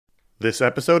This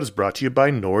episode is brought to you by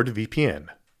NordVPN.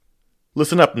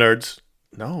 Listen up, nerds.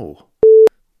 No.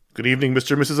 Good evening,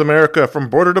 Mr. and Mrs. America, from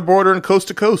border to border and coast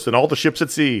to coast and all the ships at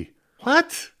sea.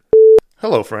 What?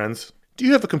 Hello, friends. Do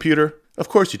you have a computer? Of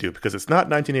course you do, because it's not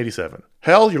 1987.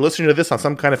 Hell, you're listening to this on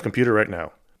some kind of computer right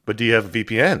now. But do you have a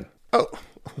VPN? Oh,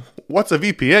 what's a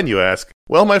VPN, you ask?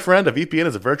 Well, my friend, a VPN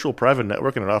is a virtual private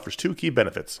network and it offers two key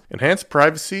benefits: enhanced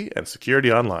privacy and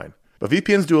security online. But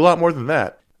VPNs do a lot more than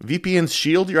that. VPNs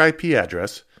shield your IP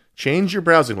address, change your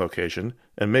browsing location,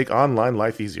 and make online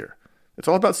life easier. It's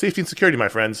all about safety and security, my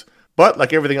friends. But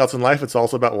like everything else in life, it's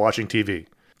also about watching TV.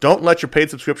 Don't let your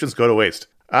paid subscriptions go to waste.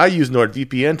 I use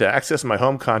NordVPN to access my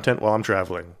home content while I'm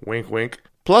traveling. Wink, wink.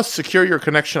 Plus, secure your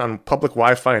connection on public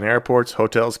Wi-Fi in airports,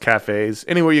 hotels, cafes,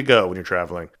 anywhere you go when you're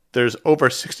traveling. There's over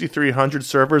 6,300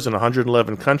 servers in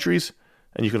 111 countries,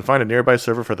 and you can find a nearby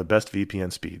server for the best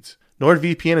VPN speeds.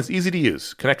 NordVPN is easy to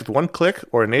use. Connect with one click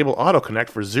or enable auto-connect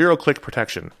for zero-click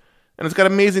protection. And it's got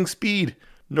amazing speed.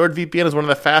 NordVPN is one of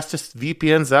the fastest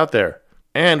VPNs out there.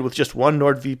 And with just one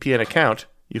NordVPN account,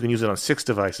 you can use it on 6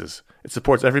 devices. It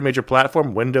supports every major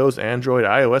platform: Windows, Android,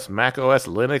 iOS, macOS,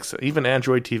 Linux, even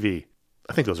Android TV.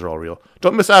 I think those are all real.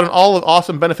 Don't miss out on all the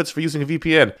awesome benefits for using a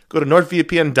VPN. Go to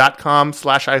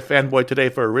nordvpn.com/ifanboy today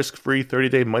for a risk-free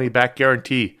 30-day money-back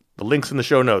guarantee. The link's in the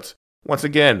show notes. Once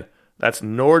again, that's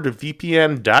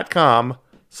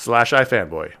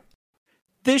nordvpn.com/ifanboy.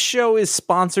 This show is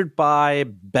sponsored by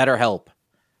BetterHelp.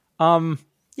 You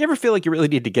ever feel like you really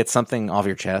need to get something off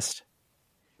your chest?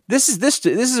 This is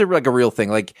like a real thing.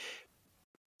 Like,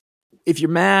 if you're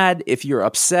mad, if you're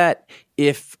upset,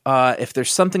 if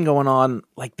there's something going on,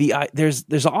 like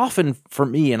there's often for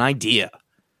me an idea.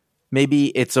 Maybe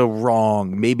it's a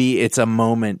wrong, maybe it's a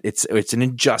moment, it's an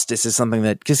injustice, is something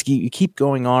that just you keep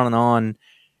going on and on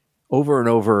over and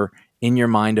over in your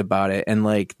mind about it, and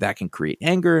like that can create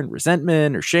anger and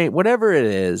resentment or shame, whatever it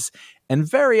is. And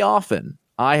very often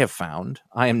I have found,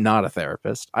 I am not a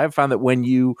therapist, I have found that when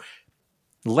you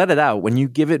let it out, when you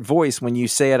give it voice, when you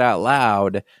say it out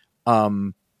loud,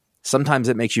 sometimes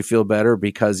it makes you feel better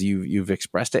because you've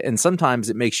expressed it, and sometimes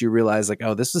it makes you realize like,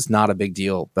 oh, this is not a big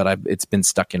deal, but it's been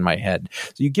stuck in my head.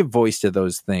 So you give voice to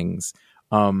those things,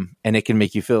 and it can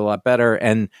make you feel a lot better.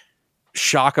 And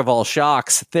shock of all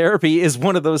shocks, therapy is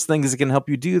one of those things that can help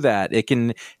you do that. It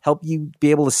can help you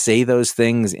be able to say those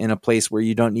things in a place where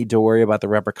you don't need to worry about the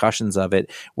repercussions of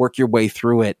it, work your way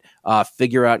through it,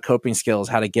 figure out coping skills,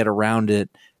 how to get around it,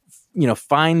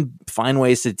 find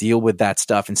ways to deal with that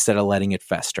stuff instead of letting it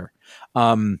fester.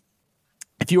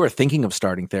 If you are thinking of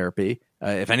starting therapy,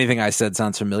 if anything I said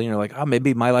sounds familiar, you're like, oh,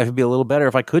 maybe my life would be a little better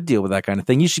if I could deal with that kind of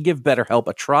thing, you should give BetterHelp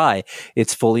a try.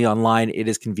 It's fully online. It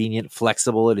is convenient,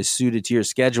 flexible. It is suited to your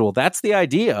schedule. That's the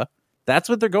idea. That's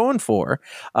what they're going for.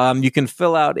 You can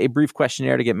fill out a brief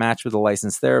questionnaire to get matched with a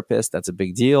licensed therapist. That's a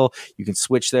big deal. You can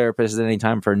switch therapists at any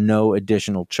time for no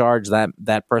additional charge.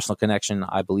 That personal connection,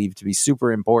 I believe, to be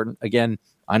super important. Again,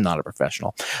 I'm not a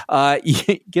professional.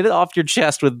 Get it off your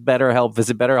chest with BetterHelp.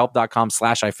 Visit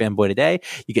BetterHelp.com/ifanboy today.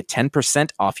 You get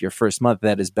 10% off your first month.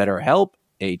 That is BetterHelp,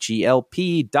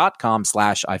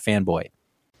 HELP.com/ifanboy.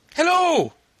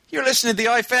 Hello! You're listening to the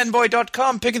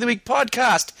iFanboy.com Pick of the Week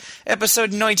podcast,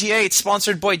 episode 98,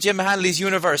 sponsored by Jim Hanley's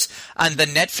Universe and the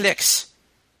Netflix,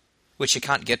 which you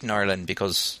can't get in Ireland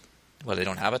because, well, they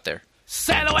don't have it there.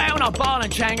 Sail away on a ball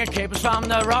and chain and keep us from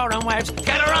the roaring waves.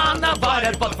 Get her on the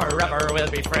voided, but forever we'll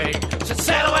be free. So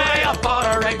sail away aboard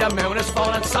a rig, the moon is full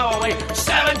and so are we.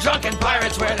 7 drunken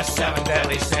pirates, we're the 7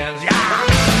 deadly sins. Yeah!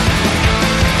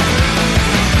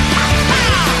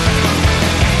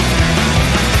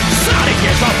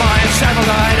 Years off by and several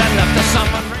died and left the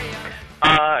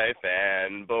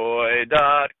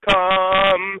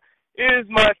iFanboy.com is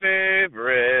my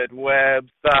favorite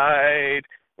website.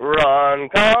 Ron,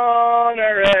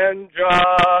 Connor, and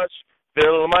Josh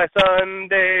fill my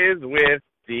Sundays with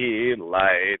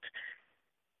delight.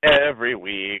 Every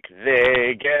week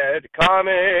they get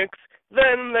comics,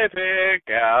 then they pick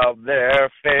out their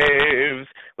faves,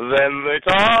 then they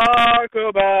talk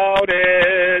about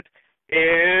it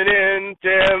in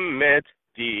intimate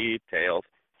details.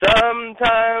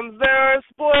 Sometimes there are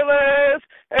spoilers,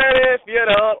 and if you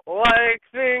don't like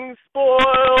things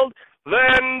spoiled,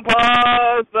 then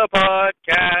pause the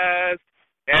podcast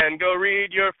and go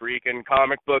read your freaking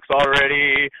comic books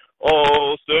already.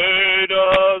 Oh, say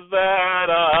does that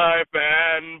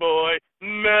iFanboy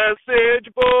message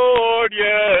board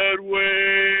yet wave?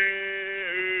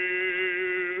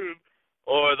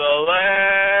 Or the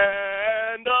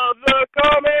land of the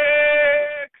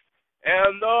comics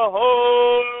and the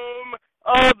home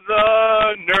of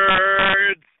the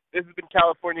nerds. This has been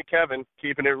California Kevin,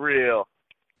 keeping it real.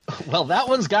 Well, that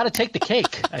one's got to take the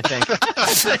cake, I think.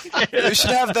 You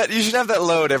should have that. You should have that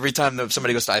load every time that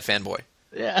somebody goes to iFanboy.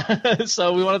 Yeah.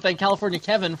 So we want to thank California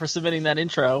Kevin for submitting that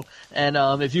intro. And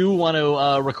if you want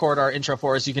to record our intro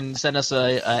for us, you can send us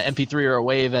a MP3 or a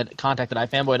wave at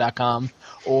contact@ifanboy.com,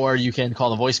 or you can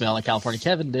call the voicemail like California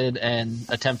Kevin did and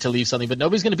attempt to leave something. But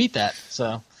nobody's going to beat that.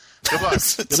 So Good luck.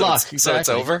 good luck. So it's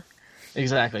over.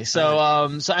 Exactly.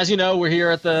 So, so as you know, we're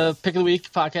here at the Pick of the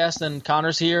Week podcast, and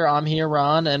Connor's here. I'm here,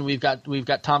 Ron, and we've got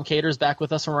Tom Caters back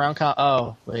with us from around.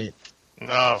 Oh, wait.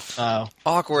 No. Oh,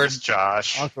 Awkward. It's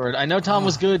Josh. awkward. I know Tom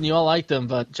was good, and you all liked him,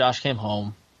 but Josh came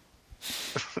home.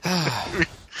 I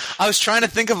was trying to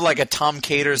think of like a Tom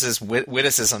Caters'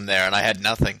 witticism there, and I had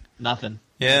nothing. Nothing.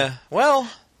 Yeah. Well.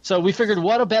 So we figured,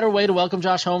 what a better way to welcome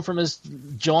Josh home from his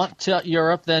jaunt to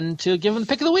Europe than to give him the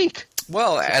Pick of the Week.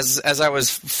 Well, as I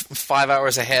was 5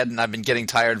 hours ahead, and I've been getting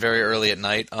tired very early at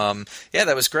night. Yeah,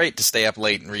 that was great to stay up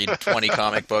late and read 20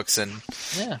 comic books and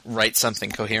write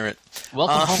something coherent.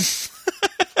 Welcome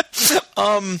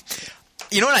home.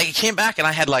 You know what? I came back and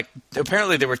I had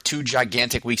apparently there were 2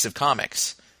 gigantic weeks of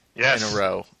comics in a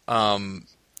row. And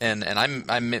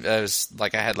I was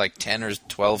like, I had like 10 or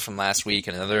 12 from last week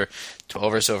and another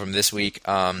 12 or so from this week.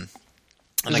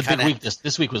 It was a big week.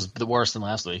 This week was the worse than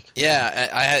last week.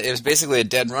 Yeah, it was basically a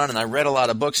dead run, and I read a lot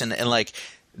of books, and like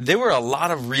there were a lot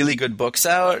of really good books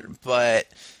out, but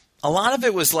a lot of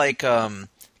it was like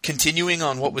continuing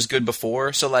on what was good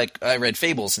before. So like I read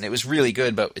Fables, and it was really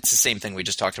good, but it's the same thing we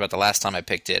just talked about the last time I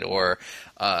picked it, or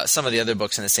some of the other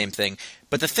books in the same thing.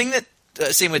 But the thing that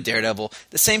same with Daredevil,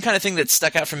 the same kind of thing that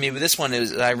stuck out for me with this one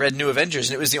is I read New Avengers,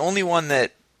 and it was the only one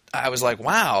that I was like,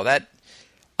 wow,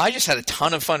 I just had a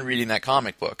ton of fun reading that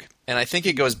comic book, and I think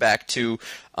it goes back to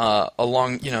a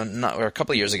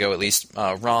couple of years ago at least.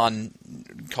 Ron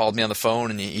called me on the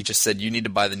phone, and he just said, "You need to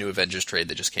buy the New Avengers trade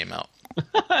that just came out."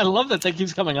 I love that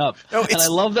keeps coming up, and I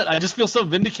love that. I just feel so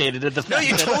vindicated at the fact. No,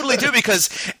 you totally do,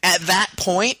 because at that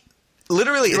point,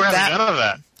 literally, You were having none of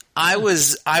that. I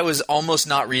was almost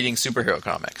not reading superhero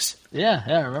comics. Yeah,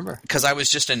 I remember. Because I was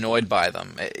just annoyed by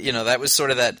them. You know, that was sort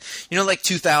of that, like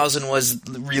 2000 was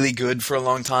really good for a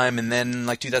long time, and then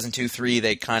like 2002, 2003,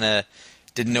 they kind of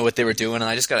didn't know what they were doing, and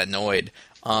I just got annoyed.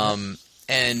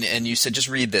 And you said, just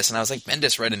read this. And I was like,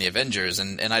 Bendis read in the Avengers,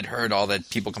 and I'd heard all the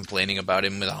people complaining about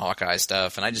him with the Hawkeye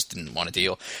stuff, and I just didn't want to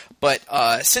deal. But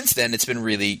since then, it's been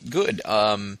really good.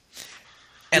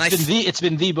 It's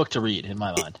been the book to read in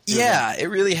my mind. Yeah, it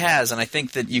really has, and I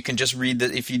think that you can just read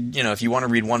that if you want to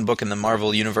read one book in the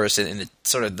Marvel universe, in the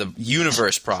sort of the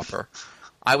universe proper.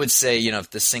 I would say, if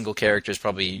the single character is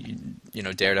probably,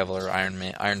 Daredevil or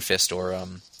Iron Fist or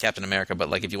Captain America. But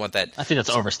like, if you want that, I think that's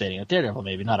overstating it. Daredevil,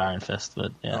 maybe not Iron Fist,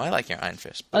 but yeah. No, I like your Iron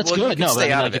Fist. That's good. No, but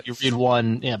like if you read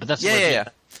one, yeah, but that's yeah.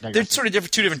 They're sort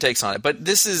of two different takes on it. But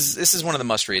this is one of the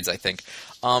must reads, I think.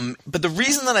 But the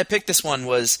reason that I picked this one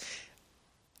was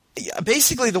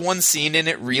basically the one scene in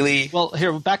it really. Well,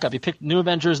 here, back up. You picked New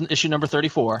Avengers in issue number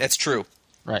 34. That's true.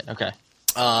 Right. Okay.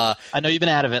 I know you've been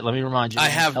out of it. Let me remind you. I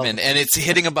have been, and it's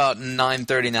hitting about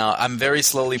 9:30 now. I'm very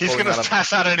slowly pulling out of it. He's going to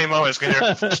pass out any moment. He's going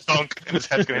to hear stunk, and his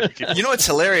head's going to You know what's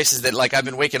hilarious is that like I've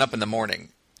been waking up in the morning,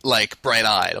 like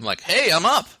bright-eyed. I'm like, hey, I'm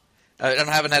up. I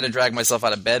haven't had to drag myself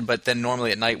out of bed, but then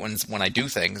normally at night when I do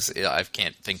things, I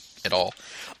can't think at all.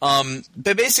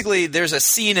 But basically, there's a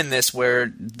scene in this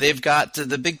where they've got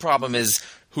the big problem is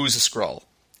who's a Skrull.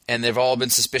 And they've all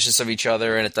been suspicious of each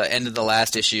other. And at the end of the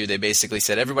last issue, they basically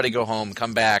said, "Everybody go home,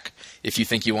 come back if you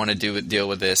think you want to deal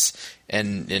with this,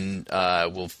 and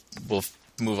we'll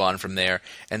move on from there."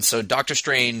 And so Doctor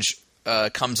Strange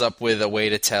comes up with a way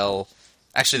to tell.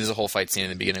 Actually, there's a whole fight scene in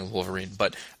the beginning with Wolverine,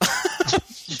 but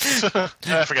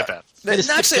I forget that. I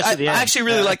actually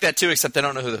really like that too. Except I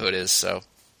don't know who the Hood is. So,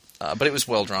 but it was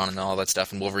well drawn and all that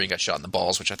stuff. And Wolverine got shot in the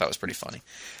balls, which I thought was pretty funny.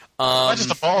 Not just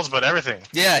the balls, but everything.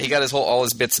 Yeah, he got all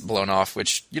his bits blown off,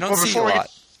 which you don't see a lot.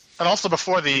 And also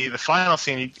before the final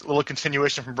scene, a little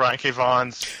continuation from Brian K.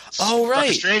 Vaughan's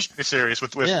Doctor Strange series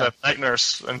with Night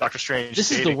Nurse and Doctor Strange.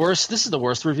 This is the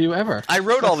worst review ever. I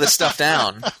wrote all this stuff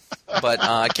down, but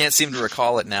I can't seem to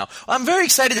recall it now. I'm very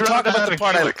excited to talk about the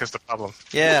part I like. Is the problem?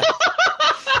 Yeah.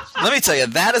 Let me tell you,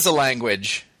 that is a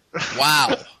language.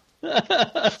 Wow.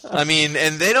 I mean,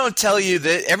 and they don't tell you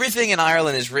that everything in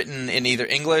Ireland is written in either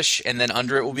English, and then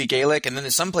under it will be Gaelic, and then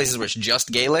there's some places where it's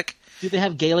just Gaelic. Do they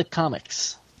have Gaelic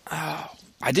comics? Oh,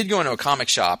 I did go into a comic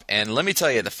shop, and let me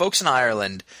tell you, the folks in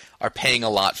Ireland are paying a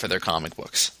lot for their comic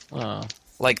books. Oh.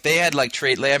 Like, they had, like,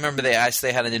 trade... I remember they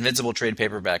had an Invincible trade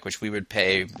paperback, which we would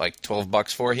pay, like,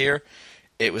 $12 for here.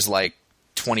 It was, like,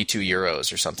 22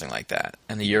 euros or something like that.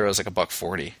 And the euro's like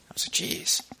 $1.40. I was like,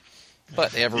 geez.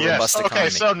 But they have a robust economy. Okay,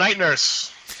 so Night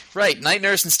Nurse. Right, Night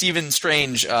Nurse and Stephen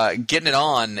Strange getting it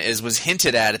on was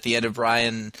hinted at the end of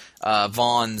Brian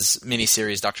Vaughan's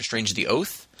miniseries, Doctor Strange: The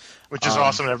Oath. Which is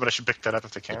awesome, and everybody should pick that up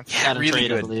if they can. Yeah, really trade,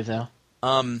 good. I believe, though.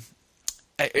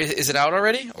 Is it out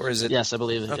already, or is it? Yes, I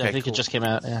believe it. Okay, I think cool. it just came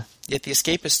out, yeah. Yet The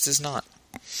Escapists is not.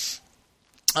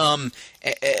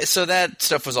 So that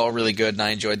stuff was all really good, and I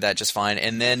enjoyed that just fine.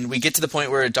 And then we get to the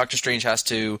point where Doctor Strange has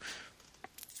to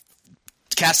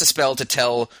cast a spell to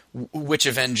tell which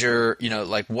Avenger,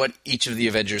 like what each of the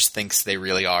Avengers thinks they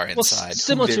really are inside. Well,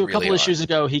 similar who to they a couple really issues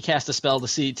ago, he cast a spell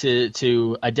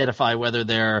to identify whether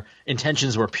their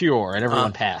intentions were pure, and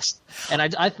everyone passed. And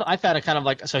I found it kind of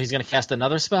like, so he's going to cast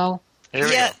another spell? Here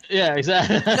we Yeah. go. Yeah,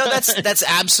 exactly. No, that's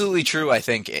absolutely true. I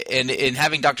think, and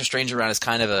having Doctor Strange around is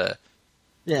kind of a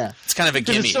Yeah. it's kind of a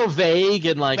Because gimme. it's so vague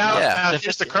and like Now, Yeah. now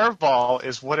here's the curveball: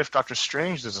 is what if Doctor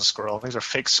Strange is a Skrull? These are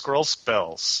fake Skrull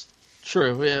spells.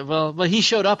 True. Yeah, well, but he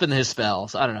showed up in his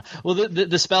spells. I don't know. Well,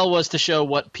 the spell was to show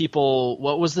what people.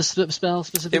 What was the spell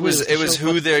specifically? It was to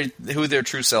show who their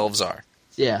true selves are.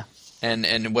 Yeah.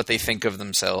 And what they think of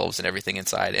themselves and everything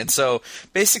inside. And so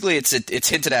basically it's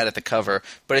hinted at the cover,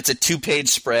 but it's a 2-page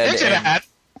spread. Hinted and- at.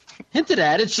 Hinted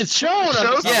at. It's shown. on the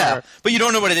Shows- cover. Yeah, but you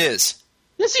don't know what it is.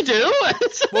 Yes, you do.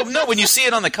 Well, no, when you see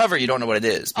it on the cover, you don't know what it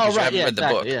is because Oh, you right. haven't Yeah. read the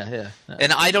Exactly. book. Yeah.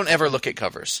 And I don't ever look at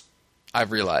covers.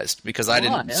 I've realized because I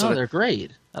didn't. Why? sort of- they're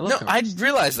great. I love no, covers. I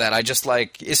realize that. I just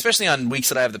especially on weeks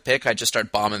that I have the pick, I just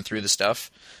start bombing through the stuff.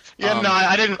 Yeah, no,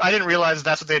 I didn't realize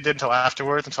that's what they did until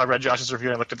afterwards, until I read Josh's review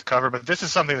and I looked at the cover. But this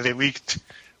is something that they leaked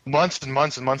months and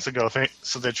months and months ago,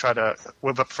 so they try to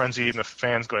whip up frenzy in the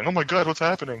fans going, "Oh my God, what's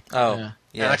happening?" Oh, Yeah.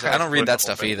 yeah. I I don't read kinda that the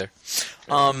whole stuff thing. either.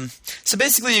 So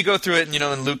basically, you go through it,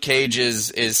 and Luke Cage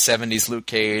is 70s Luke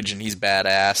Cage, and he's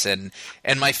badass.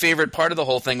 And my favorite part of the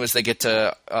whole thing was they get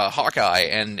to Hawkeye,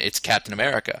 and it's Captain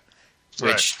America,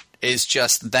 which is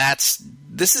just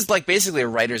this is like basically a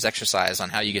writer's exercise on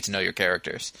how you get to know your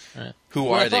characters. Right. Who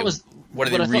What I are they? thought was- What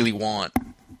do what they I thought- really want?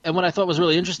 And what I thought was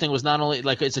really interesting was not only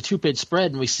like it's a 2-page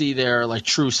spread and we see their like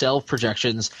true self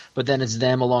projections, but then it's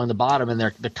them along the bottom and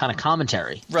their kind of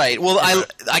commentary. Right. Well,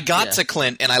 I got Yeah. to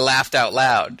Clint and I laughed out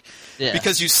loud Yeah.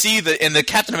 because you see the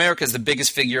Captain America is the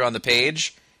biggest figure on the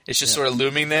page. It's just sort of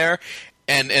looming there,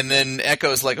 and then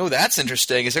Echo's like, "Oh, that's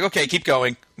interesting." He's like, "Okay, keep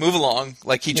going, move along."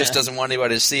 Like he just Yeah. doesn't want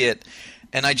anybody to see it.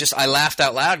 And I laughed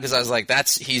out loud because I was like,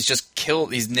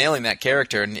 he's nailing that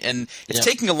character, and it's Yeah.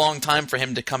 taking a long time for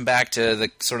him to come back to the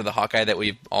sort of the Hawkeye that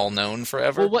we've all known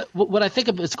forever. Well, what I think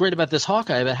is great about this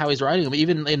Hawkeye, about how he's writing him,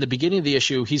 even in the beginning of the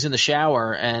issue, he's in the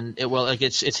shower, and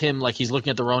it's him, like he's looking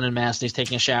at the Ronin mask, and he's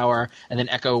taking a shower, and then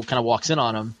Echo kind of walks in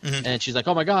on him, and she's like,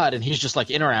 "Oh my God," and he's just like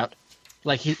in or out.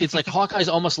 Like it's like Hawkeye's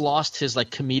almost lost his like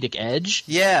comedic edge.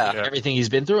 yeah. Everything he's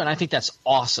been through, and I think that's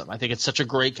awesome. I think it's such a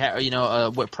great,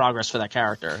 what progress for that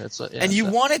character. And you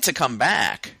want it to come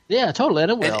back. yeah, totally,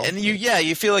 and it will. And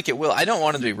you feel like it will. I don't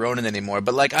want him to be Ronin anymore,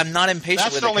 but like I'm not impatient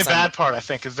That's with the it. only 'Cause I'm- bad part, I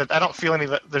think, is that I don't feel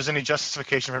there's any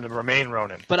justification for him to remain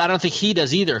Ronin. But I don't think he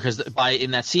does either, because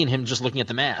in that scene, him just looking at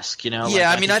the mask, Yeah, like,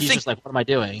 I mean, I he's think- just like, what am I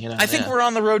doing? I think we're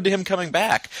on the road to him coming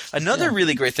back. Another Yeah.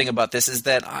 really great thing about this is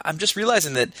that I'm just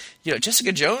realizing that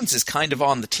Jessica Jones is kind of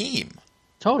on the team.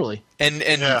 totally. And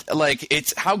Yeah. like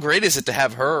it's how great is it to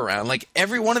have her around? Like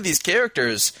every one of these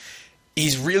characters,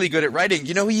 he's really good at writing.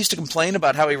 He used to complain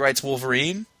about how he writes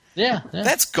Wolverine. Yeah,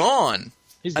 That's gone.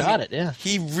 he's I got mean, it. Yeah,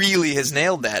 He really has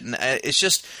nailed that, and it's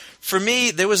just for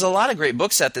me. There was a lot of great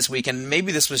books out this week, and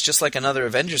maybe this was just like another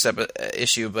Avengers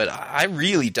issue, but I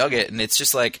really dug it, and it's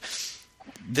just like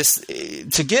this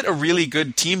to get a really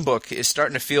good team book is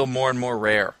starting to feel more and more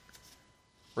rare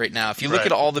right now. If you look Right.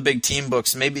 at all the big team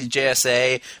books, maybe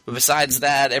JSA, but besides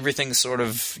that, everything's sort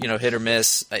of hit or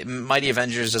miss. Mighty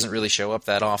Avengers doesn't really show up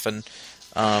that often.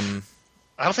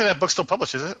 I don't think that book's still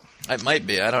published, is it? It might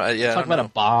be. I don't. Yeah, I talk don't about know. a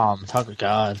bomb. Talk about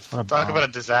God. What a Talk bomb. about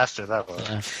a disaster that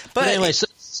was. But anyway, so,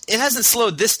 it hasn't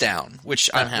slowed this down, which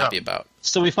I'm happy about.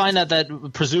 so we find out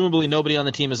that presumably nobody on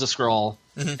the team is a Skrull,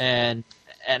 Mm-hmm. and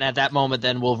at that moment,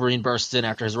 then Wolverine bursts in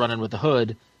after his run-in with the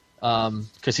Hood,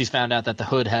 because he's found out that the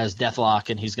Hood has Deathlock,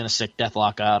 and he's going to sick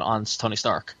Deathlock out on Tony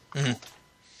Stark.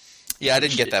 Yeah, I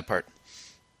didn't get that part.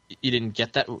 You didn't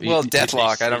get that? Well,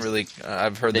 Deathlock, I don't really.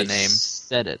 I've heard the name.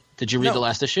 Said it. Did you read No. the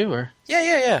last issue or?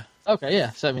 Yeah. Okay,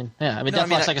 yeah. So I mean, No,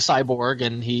 Deathlock's like a cyborg,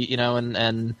 and he,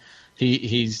 and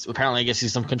he's apparently, I guess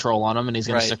he's some control on him, and he's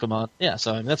going Right. to sick him on. Yeah.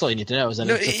 So I mean, that's all you need to know is that.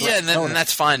 No, it's a threat. yeah, and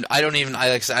that's fine. I don't even.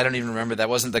 I don't even remember that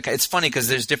wasn't the. It's funny because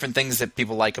there's different things that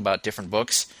people like about different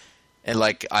books, and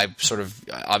like I sort of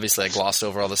obviously I glossed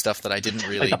over all the stuff that I didn't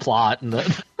really. like the plot and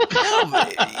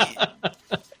the.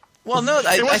 Well, no, It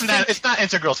I wasn't think, it's not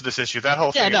integral to this issue. That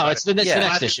whole thing. Yeah, no, about it's it. the, Yeah. the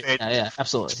next Last issue. page. Yeah,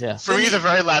 absolutely. Yeah. For me, the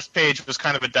very last page was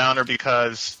kind of a downer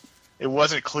because it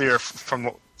wasn't clear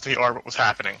from the art what was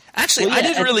happening. Actually, Well, I yeah,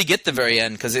 didn't and- really get the very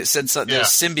end because it said there's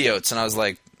symbiotes, and I was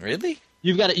like, really?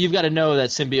 You've got to know that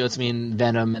symbiotes mean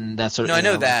venom and that sort of. No, I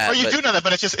know that. Oh, you but- do know that,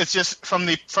 but it's just from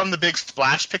the big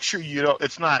splash picture. You don't.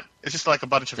 It's not. It's just like a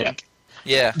bunch of ink.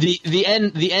 Yeah.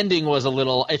 The ending was a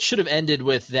little. It should have ended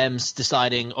with them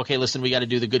deciding, okay, listen, we got to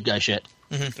do the good guy shit.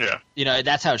 Yeah. You know,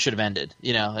 that's how it should have ended.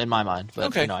 You know, in my mind. But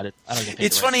Okay. you know, I don't get. paid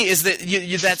It's to write. funny is that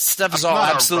you that stuff is I'm all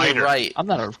not a absolutely writer. right. I'm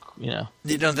not a. You know.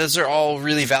 You know, those are all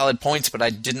really valid points, but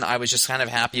I was just kind of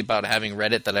happy about having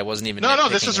read it that I wasn't even. No,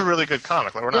 this nitpicking is it. a really good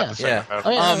comic. Like, we're not Yeah. saying Yeah. that.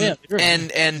 Oh yeah, yeah. You're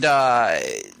right. and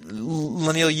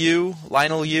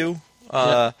Lionel Yu.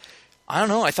 Yeah. I don't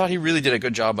know. I thought he really did a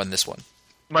good job on this one.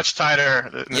 Much tighter.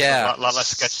 This Yeah. a lot less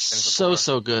sketchy. than before.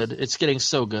 so good. It's getting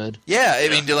so good. Yeah, I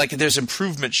mean, like there's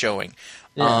improvement showing.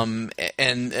 Yeah.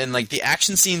 And like the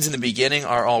action scenes in the beginning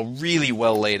are all really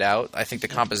well laid out. I think the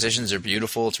compositions are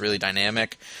beautiful. It's really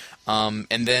dynamic. And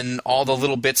then all the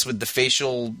little bits with the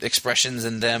facial expressions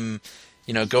and them,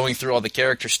 you know, going through all the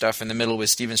character stuff in the middle with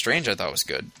Stephen Strange, I thought was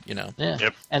good. You know, Yeah.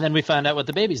 Yep. And then we found out what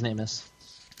the baby's name is.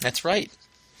 that's right.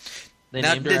 They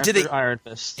Now, named her did after they- Iron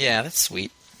Fist. Yeah, that's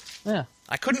sweet. Yeah.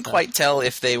 I couldn't quite tell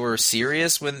if they were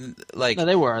serious when, like, No,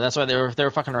 they were. That's why they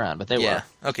were fucking around, but they yeah.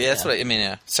 were. Okay, that's what I mean.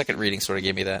 Yeah, second reading sort of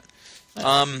gave me that.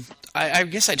 I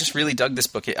guess I just really dug this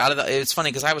book. It's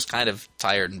funny because I was kind of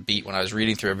tired and beat when I was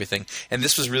reading through everything, and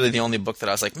this was really the only book that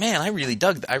I was like, man, I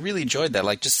really enjoyed that.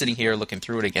 Like just sitting here looking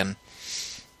through it again.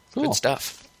 Cool. Good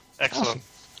stuff. Excellent.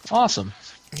 Awesome.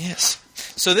 Yes.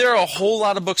 So there are a whole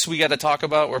lot of books we got to talk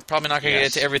about. We're probably not going to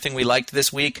get to everything we liked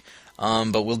this week,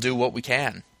 but we'll do what we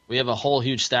can. We have a whole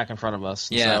huge stack in front of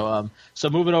us. Yeah. So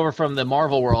moving over from the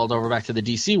Marvel world over back to the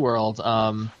DC world,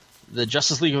 the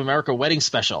Justice League of America wedding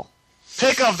special.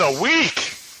 Pick of the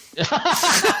week.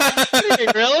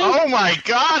 Really? Oh my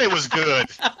God, it was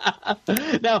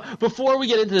good. Now, before we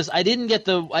get into this, I didn't get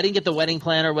the wedding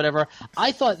plan or whatever.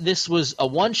 I thought this was a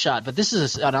one shot, but this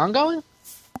is an ongoing.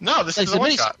 No, this Like, is the a one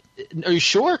mini- shot. Are you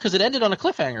sure? Because it ended on a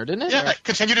cliffhanger, didn't it? Yeah, Or-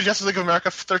 continue to Justice League of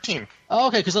America 13. Oh,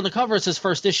 okay. Because on the cover it says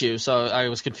first issue, so I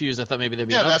was confused. I thought maybe there'd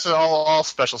be. Yeah, another- that's what all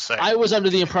special say. I was under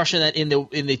the impression that in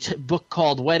the book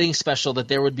called Wedding Special that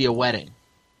there would be a wedding.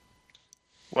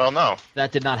 Well, no.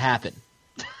 That did not happen.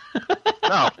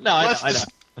 No. No, I Plus,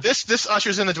 know. This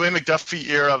ushers in the Dwayne McDuffie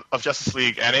era of Justice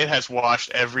League, and it has washed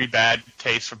every bad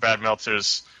taste for Brad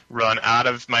Meltzer's run out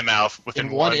of my mouth within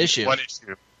In one issue. One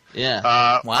issue. Yeah.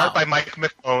 Wow. Art by Mike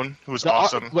McCone, who was The art-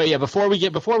 awesome. Wait, yeah. Before we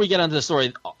get onto the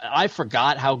story, I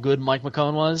forgot how good Mike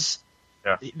McCone was.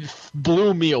 Yeah. It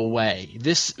blew me away.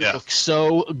 This Yeah. looks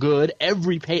so good.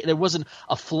 Every page, there wasn't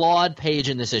a flawed page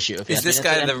in this issue. If you Is ask me. this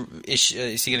That's guy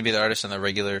it. is he going to be the artist on the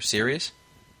regular series?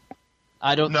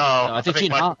 I don't No, know. I think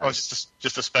Gene Mike Hahn. McCone's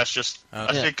just a specialist.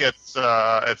 I Yeah. think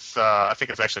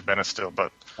it's actually Bennett still,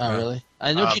 but Oh, really?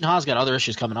 I know Gene Ha's got other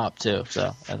issues coming up too.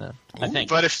 So I think.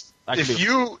 But I could be-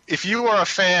 if you are a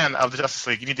fan of the Justice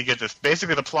League, you need to get this.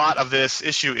 Basically, the plot of this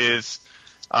issue is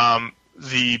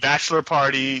the bachelor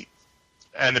party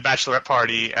and the bachelorette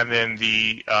party, and then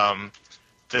the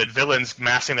villains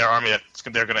massing their army that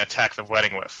they're going to attack the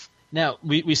wedding with. Now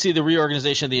we see the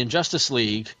reorganization of the Injustice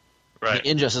League, Right. the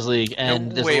Injustice League,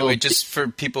 and there's a little wait, just for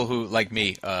people who like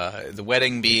me, the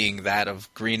wedding being that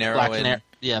of Green Arrow Black and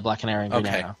Canary, Black Canary and Green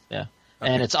Okay. Arrow, yeah.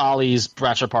 And it's Ollie's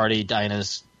bachelor party,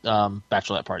 Dinah's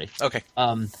bachelorette party. okay.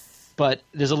 But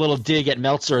there's a little dig at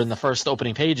Meltzer in the first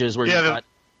opening pages where Yeah, you got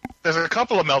There's a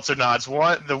couple of Meltzer nods.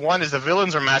 One is the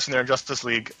villains are massing their Injustice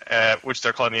League, which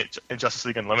they're calling the Injustice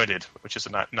League Unlimited, which is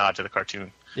a nod to the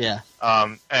cartoon. yeah.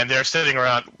 And they're sitting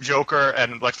around. Joker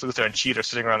and Lex Luthor and Cheat are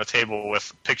sitting around the table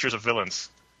with pictures of villains.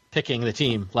 Picking the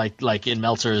team like in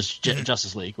Meltzer's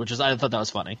Justice League, which is I thought that was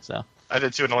funny. So I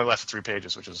did too, and it only lasted 3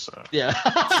 pages, which is yeah,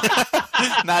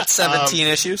 Not 17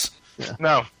 issues.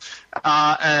 no.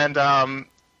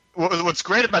 What's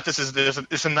great about this is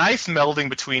it's a nice melding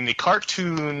between the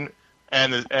cartoon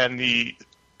and the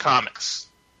comics.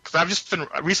 Because I've just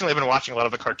recently been watching a lot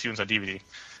of the cartoons on DVD,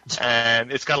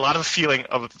 and it's got a lot of feeling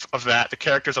of that. The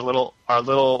characters are a little.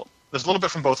 There's a little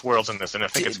bit from both worlds in this, and I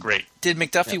think it's great. Did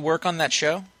McDuffie work on that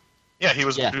show? Yeah, he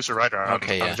was a Yeah. producer writer on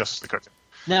Okay, yeah. the Justice League cartoon.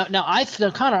 Now,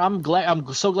 Connor,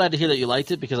 I'm so glad to hear that you liked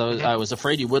it because I was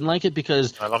afraid you wouldn't like it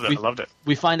because I loved it. I loved it.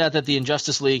 we find out that the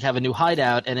Injustice League have a new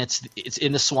hideout and it's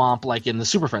in the swamp like in the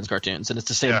Super Friends cartoons and it's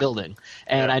the same Yeah. building.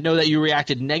 And Yeah. I know that you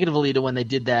reacted negatively to when they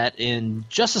did that in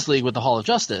Justice League with the Hall of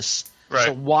Justice. Right.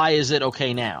 So why is it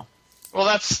okay now? Well,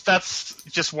 that's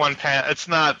just one pan. It's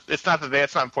not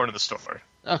important to the story.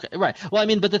 Okay, right. Well, I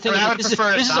mean, but the thing I mean, I would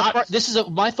prefer it not. this is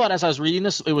my thought as I was reading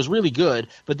this. It was really good,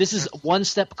 but this is one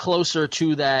step closer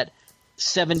to that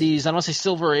 '70s. I don't want to say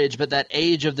Silver Age, but that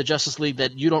age of the Justice League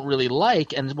that you don't really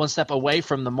like, and one step away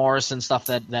from the Morrison stuff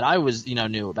that I was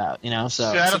knew about.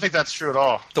 So Yeah, I don't think that's true at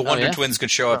all. The Wonder yeah? Twins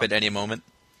could show up at any moment.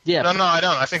 yeah, No, I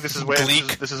don't. I think this is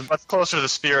Gleek. this is much closer to the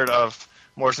spirit of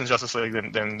Morrison's Justice League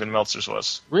than Meltzer's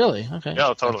was. really okay.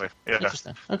 Yeah, totally. Yeah.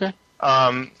 Interesting. Okay.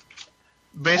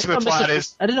 Basically, the plot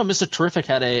is I didn't know Mr. Terrific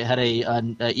had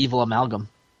a evil amalgam.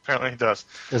 apparently he does.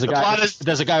 There's a The guy. plot is-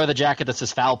 There's a guy with a jacket that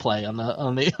says "foul play" on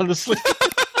the sleeve.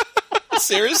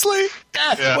 Seriously?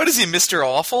 Yeah. What is he, Mr.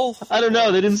 Awful? I don't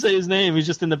know. They didn't say his name. He's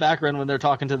just in the background when they're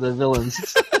talking to the villains.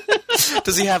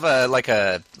 Does he have an He's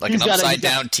got a- upside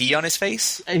down T on his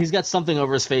face? He's got something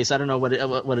over his face. I don't know what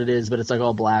it is, but it's like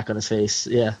all black on his face.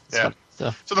 Yeah. Yeah.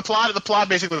 So So the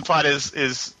plot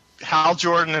is Hal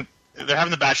Jordan. They're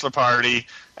having the bachelor party,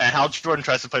 and Hal Jordan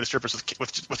tries to play the strippers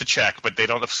with a check, but they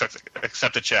don't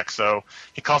accept a check. So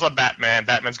he calls up Batman.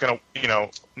 Batman's gonna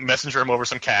messenger him over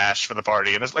some cash for the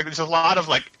party, and there's a lot of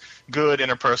good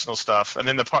interpersonal stuff. And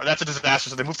then that's a disaster.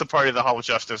 So they move the party to the Hall of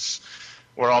Justice,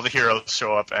 where all the heroes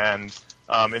show up. And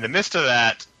in the midst of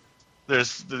that,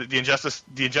 there's the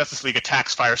Injustice League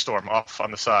attacks Firestorm off on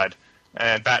the side,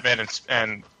 and Batman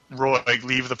and Roy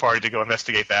leave the party to go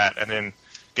investigate that, and then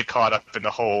get caught up in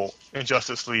the whole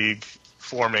Injustice League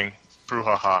forming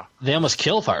brouhaha. they almost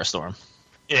kill Firestorm.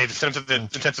 Yeah, he sent to the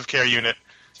intensive care unit,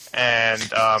 and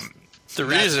The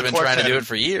Reeders have been trying to do it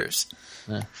for years.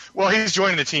 well, he's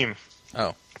joining the team.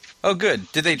 Oh,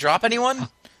 good. Did they drop anyone?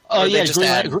 Oh Or they yeah, just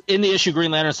add- in the issue,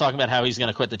 Green Lantern's talking about how he's going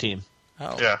to quit the team,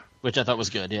 Oh. Yeah. which I thought was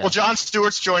good. Yeah. Well, John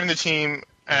Stewart's joining the team,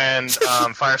 and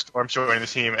Firestorm's joining the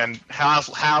team, and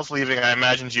Hal's leaving. I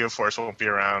imagine Geoforce won't be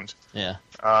around. yeah.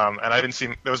 And I didn't see.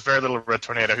 There was very little Red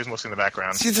Tornado. He was mostly in the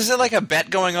background. See, is there like a bet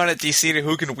going on at DC to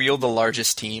who can wield the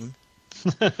largest team?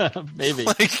 Maybe.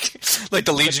 Like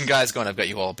the Legion guys going, I've got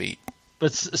you all beat.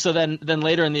 But so then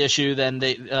later in the issue, then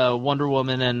they Wonder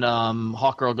Woman and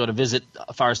Hawkgirl go to visit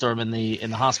Firestorm in the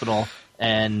hospital,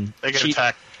 and They get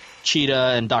attacked.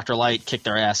 Cheetah and Dr. Light kick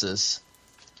their asses,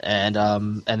 and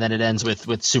then it ends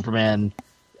with Superman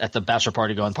at the bachelor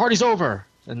party going, "Party's over,"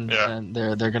 and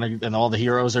they're gonna, and all the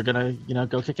heroes are gonna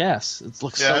go kick ass. It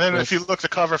looks Yeah, so and then good. if you look the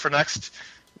cover for next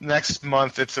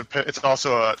month, it's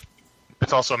also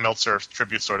a Meltzer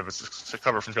tribute sort of. It's a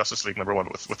cover from Justice League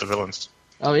 #1 with the villains.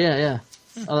 Oh yeah.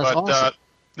 Oh, that's But awesome.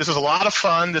 this was a lot of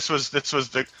fun. This was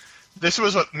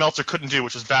what Meltzer couldn't do,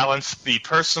 which was balance the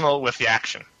personal with the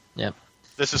action. Yep.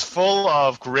 This is full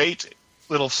of great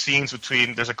little scenes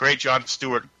between. There's a great John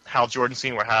Stewart Hal Jordan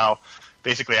scene where Hal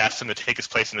basically asks him to take his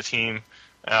place in the team.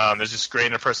 There's just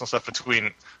great interpersonal stuff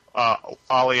between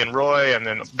Ollie and Roy, and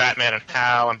then Batman and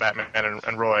Hal, and Batman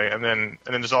and Roy, and then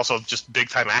there's also just big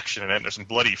time action in it. There's some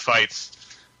bloody fights,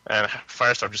 and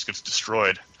Firestorm just gets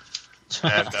destroyed.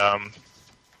 And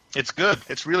it's good.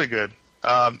 It's really good.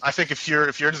 I think if you're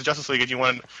into the Justice League and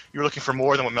you're looking for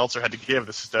more than what Meltzer had to give,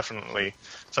 this is definitely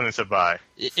something to buy.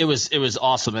 It was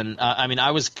awesome, and I mean,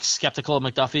 I was skeptical of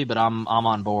McDuffie, but I'm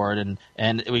on board,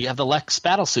 and we have the Lex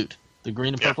battlesuit, the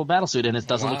green and purple battlesuit, and it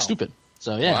doesn't Wow. look stupid.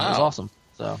 So yeah, it was Wow. awesome.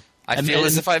 So I feel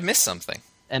as if I've missed something.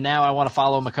 and now I want to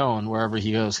follow McCone wherever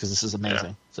he goes because this is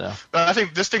amazing. So But I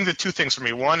think this thing did two things for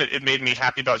me. One, it made me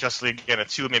happy about Justice League again, and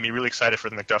two, it made me really excited for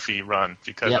the McDuffie run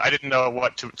because Yep. I didn't know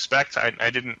what to expect. I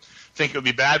didn't think it would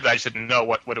be bad, but I just didn't know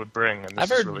what it would bring, and this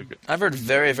is really good. I've heard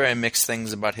very, very mixed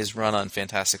things about his run on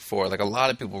Fantastic Four. Like a lot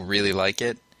of people really like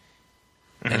it,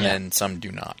 and then some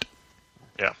do not.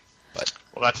 Yeah. But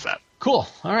Well, that's that. cool.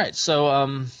 All right.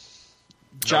 So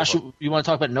Josh, Nova. you want to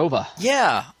talk about Nova?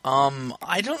 yeah,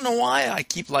 I don't know why I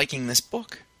keep liking this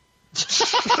book.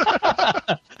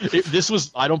 This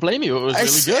was. I don't blame you. It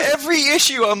was really good. Every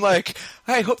issue, I'm like,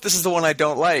 I hope this is the one I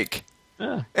don't like.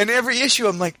 Yeah. And every issue,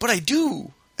 I'm like, but I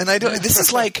do. And I don't. This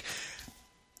is like,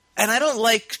 and I don't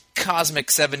like cosmic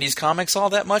 70s comics all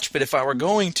that much. But if I were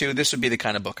going to, this would be the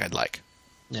kind of book I'd like.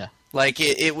 Yeah. Like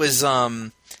it was.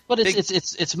 But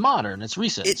it's modern. It's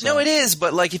recent. No, it is.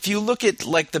 But like, if you look at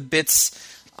like the bits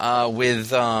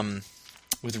with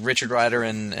Richard Rider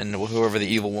and whoever the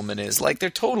evil woman is, like they're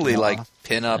totally like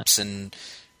pinups and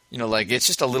like it's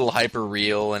just a little hyper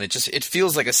real, and it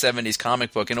feels like a 70s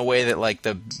comic book in a way that like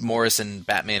the Morrison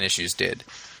Batman issues did.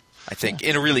 I think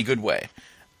in a really good way.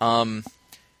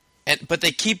 But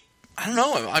they keep. I don't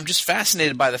know. I'm just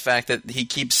fascinated by the fact that he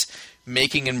keeps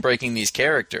making and breaking these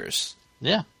characters.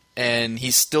 Yeah. And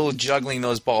he's still juggling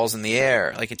those balls in the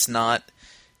air. Like it's not.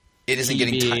 It isn't He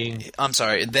getting. being- I'm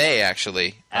sorry. They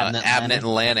actually Abnett and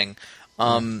Lanning.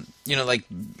 Like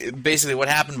basically what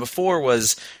happened before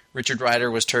was Richard Rider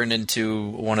was turned into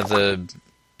one of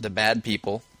the bad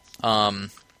people, and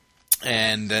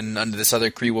then under this other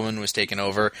Kree woman was taken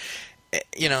over.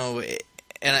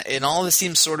 and all this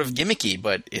seems sort of gimmicky,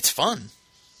 but it's fun.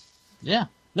 Yeah.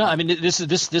 No, I mean this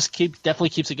definitely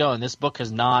keeps it going. This book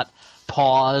has not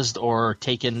paused or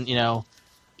taken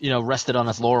rested on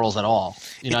its laurels at all.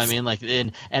 You know what I mean? Like,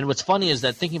 and what's funny is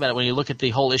that thinking about it, when you look at the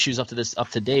whole issues up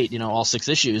to date, all 6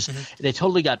 issues, they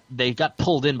totally got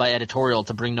pulled in by editorial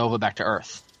to bring Nova back to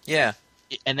Earth. Yeah,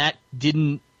 and that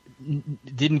didn't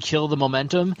kill the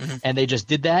momentum, and they just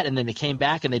did that, and then they came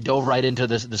back and they dove right into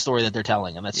the story that they're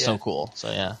telling, and that's so cool. So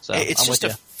yeah, it's just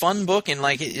a fun book, and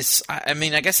like I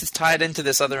mean, I guess it's tied into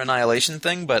this other Annihilation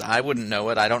thing, but I wouldn't know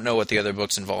it. I don't know what the other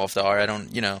books involved are. I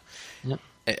don't, Yep.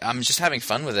 I'm just having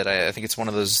fun with it. I think it's one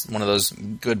of those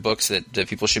good books that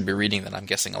people should be reading that I'm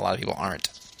guessing a lot of people aren't.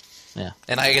 Yeah,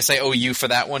 and I guess I owe you for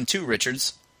that one too,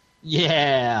 Richards.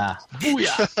 Yeah.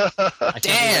 Booyah.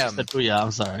 Damn. Booyah,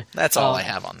 I'm sorry. That's all I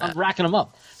have on that. I'm racking them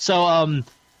up. So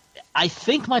I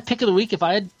think my pick of the week, if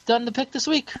I had done the pick this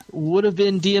week, would have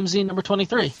been DMZ number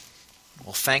 23.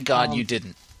 Well, thank God you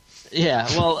didn't. Yeah,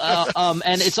 well,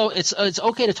 and it's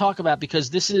okay to talk about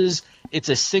because it's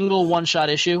a single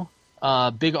one-shot issue.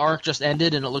 Big arc just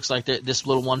ended, and it looks like this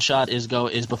little one-shot is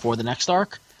before the next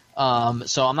arc.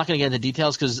 So I'm not going to get into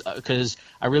details because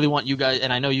I really want you guys,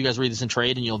 and I know you guys read this in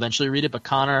trade and you'll eventually read it, but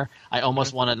Connor, I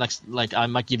almost want to I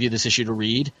might give you this issue to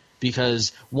read,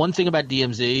 because one thing about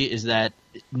DMZ is that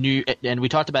and we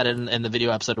talked about it in the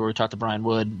video episode where we talked to Brian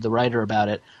Wood, the writer, about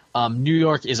it. New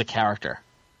York is a character,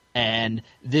 and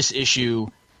this issue,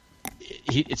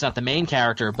 it's not the main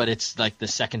character, but it's like the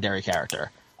secondary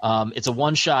character. It's a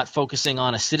one-shot focusing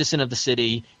on a citizen of the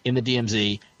city in the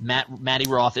DMZ. Matty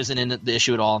Roth isn't in the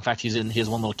issue at all. In fact, he has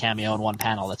one little cameo in one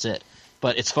panel. That's it.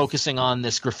 But it's focusing on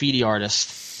this graffiti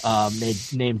artist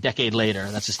named Decade Later.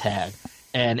 That's his tag.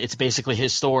 And it's basically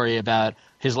his story about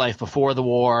his life before the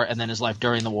war and then his life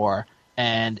during the war.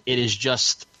 And it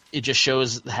just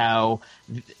shows how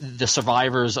the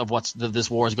survivors of this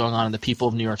war is going on and the people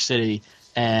of New York City,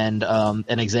 and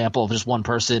an example of just one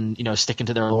person, sticking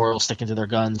to their laurels, sticking to their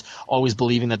guns, always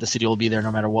believing that the city will be there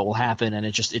no matter what will happen. And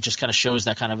it just kind of shows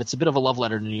that it's a bit of a love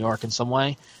letter to New York in some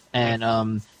way.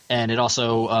 And it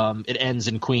also it ends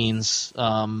in Queens,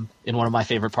 in one of my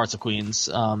favorite parts of Queens.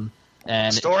 And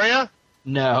Astoria?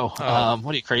 No. Oh.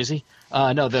 What are you, crazy?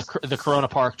 No, the Corona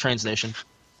Park train station.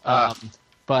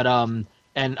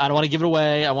 And I don't want to give it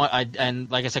away.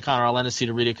 And like I said, Connor, I'll lend it to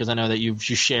you to read it because I know that you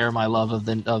share my love of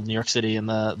New York City and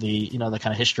the the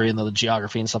kind of history and the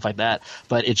geography and stuff like that.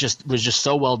 But it was just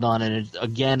so well done, and it,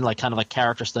 again, kind of like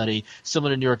character study,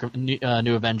 similar to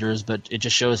New Avengers, but it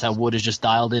just shows how Wood is just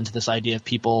dialed into this idea of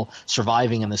people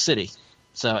surviving in the city.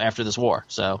 So after this war,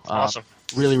 awesome,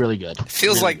 really, really good. It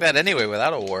feels really like that anyway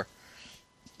without a war.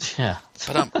 Yeah.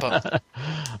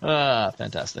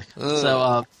 Fantastic.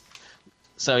 Ugh.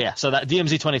 So that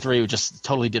DMZ 23 just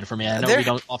totally did it for me. I know we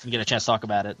don't often get a chance to talk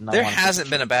about it. There hasn't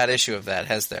been a bad issue of that,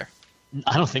 has there?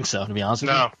 I don't think so, to be honest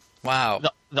with you. No. Wow.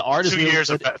 The art is 2 really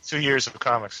years good. of 2 years of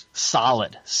comics.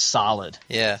 Solid.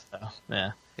 Yeah. So,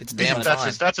 yeah. It's damn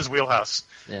fine. That's his wheelhouse.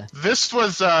 Yeah. This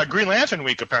was Green Lantern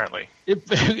week, apparently.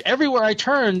 Everywhere I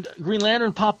turned, Green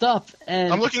Lantern popped up,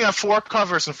 and I'm looking at 4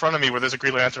 covers in front of me where there's a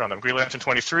Green Lantern on them. Green Lantern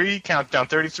 23, Countdown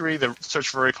 33, The Search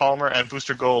for Ray Palmer, and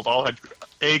Booster Gold all had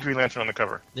a Green Lantern on the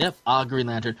cover. Yep, Green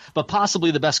Lantern. But possibly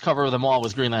the best cover of them all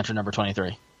was Green Lantern number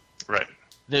 23. Right.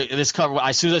 This cover,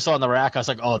 as soon as I saw it on the rack, I was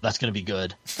like, "Oh, that's going to be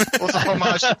good." Well, it's a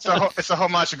homage. It's a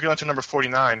homage to Green Lantern number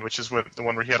 49, which is the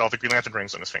one where he had all the Green Lantern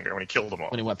rings on his finger when he killed them all.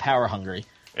 When he went power hungry.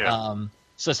 Yeah.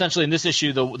 So essentially, in this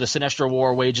issue, the Sinestro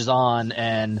War wages on,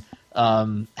 and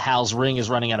Hal's ring is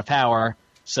running out of power.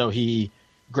 So he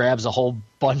grabs a whole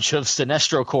bunch of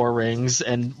Sinestro Corps rings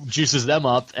and juices them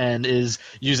up, and is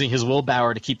using his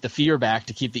willpower to keep the fear back,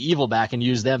 to keep the evil back, and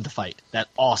use them to fight. That's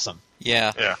awesome.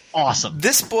 Yeah. Awesome.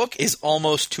 This book is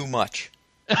almost too much.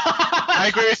 I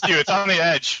agree with you. It's on the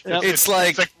edge. Yep. It's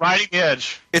like riding the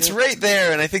edge. It's right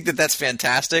there, and I think that's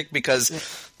fantastic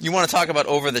because you want to talk about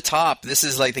over the top. This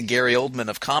is like the Gary Oldman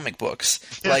of comic books.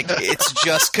 Like, it's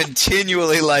just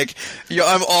continually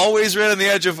I'm always right on the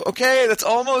edge of, okay, that's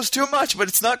almost too much, but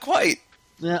it's not quite.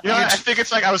 Yeah. I think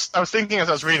it's like I was thinking as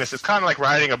I was reading this. It's kind of like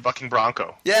riding a bucking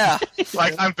bronco. Yeah.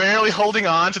 I'm barely holding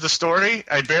on to the story.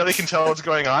 I barely can tell what's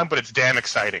going on, but it's damn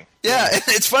exciting. Yeah,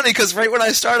 it's funny because right when I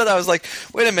started, I was like,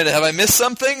 wait a minute, have I missed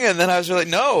something? And then I was really,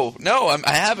 no,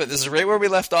 I haven't. This is right where we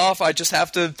left off. I just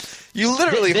have to, you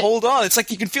literally hold on. It's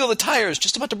like you can feel the tires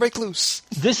just about to break loose.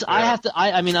 I'm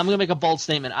going to make a bold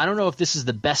statement. I don't know if this is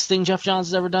the best thing Jeff Johns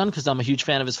has ever done, because I'm a huge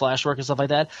fan of his Flash work and stuff like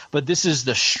that, but this is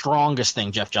the strongest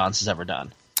thing Jeff Johns has ever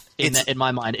done. In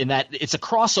my mind, in that it's a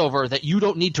crossover that you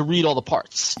don't need to read all the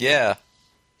parts. Yeah.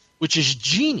 which is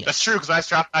genius. That's true, because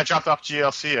I dropped off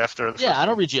GLC after. Yeah, I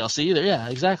don't read GLC either. Yeah,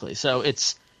 exactly. So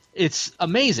it's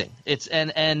amazing. It's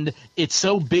and it's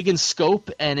so big in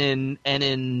scope and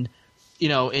in you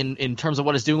know in terms of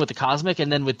what it's doing with the cosmic,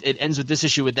 and then it ends with this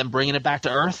issue with them bringing it back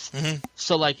to Earth. Mm-hmm.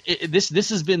 So like this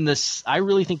has been this. I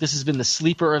really think this has been the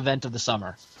sleeper event of the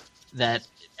summer that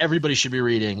everybody should be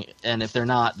reading, and if they're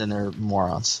not, then they're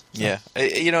morons. So. Yeah,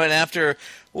 and after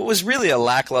what was really a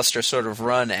lackluster sort of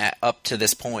run up to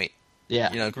this point,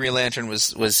 Green Lantern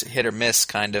was hit or miss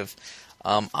kind of.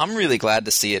 I'm really glad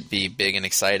to see it be big and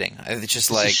exciting. It's just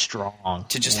this is strong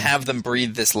to just have them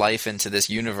breathe this life into this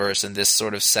universe and this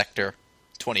sort of sector,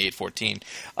 2814,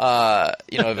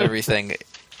 of everything.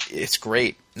 It's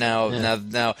great. Now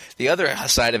the other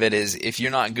side of it is if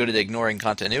you're not good at ignoring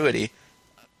continuity.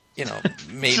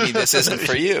 Maybe this isn't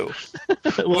for you.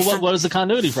 Well, what is the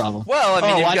continuity problem? Well,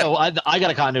 I mean, I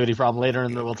got a continuity problem later,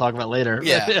 and we'll talk about later.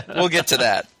 Yeah, we'll get to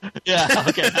that. Yeah,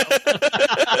 okay.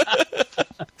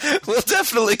 We'll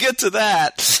definitely get to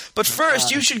that. But first,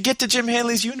 you should get to Jim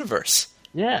Hanley's universe.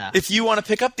 Yeah. If you want to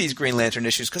pick up these Green Lantern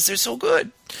issues, because they're so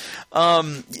good.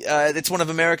 It's one of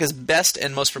America's best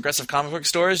and most progressive comic book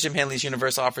stores. Jim Hanley's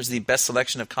Universe offers the best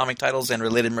selection of comic titles and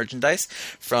related merchandise,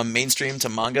 from mainstream to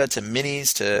manga to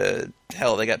minis to,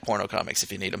 hell, they got porno comics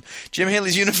if you need them. Jim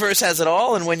Hanley's Universe has it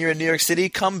all, and when you're in New York City,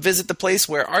 come visit the place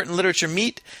where art and literature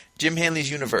meet, Jim Hanley's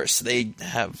Universe. They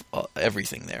have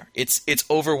everything there. It's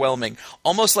overwhelming,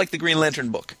 almost like the Green Lantern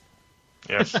book.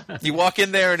 Yes. You walk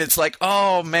in there and it's like,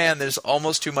 oh man, there's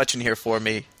almost too much in here for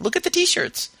me. Look at the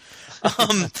t-shirts.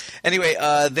 Anyway,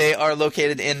 they are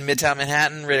located in Midtown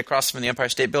Manhattan, right across from the Empire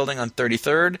State Building on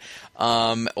 33rd,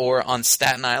 or on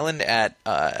Staten Island at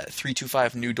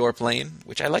 325 New Dorp Lane,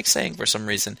 which I like saying for some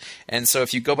reason. And so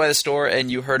if you go by the store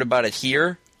and you heard about it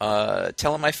here,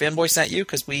 tell them my fanboy sent you,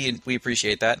 because we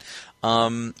appreciate that.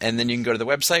 And then you can go to the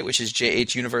website, which is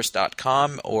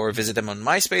jhuniverse.com, or visit them on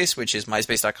MySpace, which is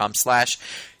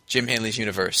myspace.com/Jim Hanley's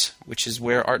Universe, which is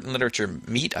where art and literature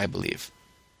meet, I believe.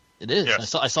 It is.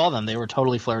 Yes. I saw them. They were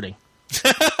totally flirting.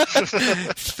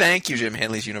 Thank you, Jim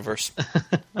Hanley's Universe.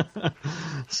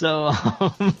 So,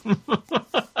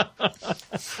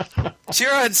 See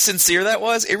how sincere that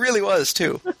was? It really was,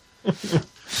 too.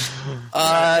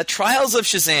 Trials of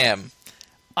Shazam.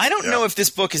 I don't know if this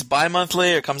book is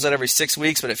bi-monthly or comes out every 6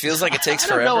 weeks, but it feels like it takes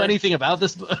forever. I don't know anything about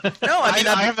this book. No, I mean,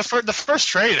 I have the first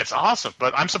trade. It's awesome,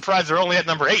 but I'm surprised they're only at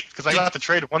number 8 because I got the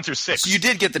trade 1 through 6. You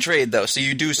did get the trade, though, so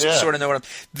you do sort of know what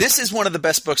This is one of the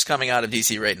best books coming out of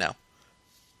DC right now.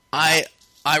 I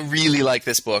really like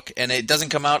this book, and it doesn't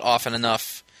come out often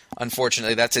enough.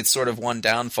 Unfortunately, that's its sort of one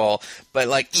downfall. But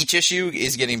like each issue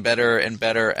is getting better and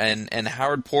better, and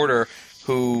Howard Porter,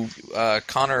 who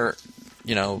Connor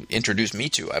introduced me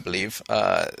to, I believe,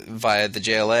 via the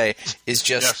JLA, is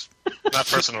just... Yes. Not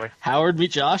personally. Howard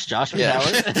meet Josh, Josh meet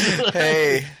Howard.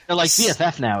 Hey. They're like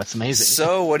BFF now. It's amazing.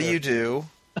 So what do you do?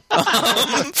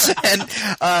 But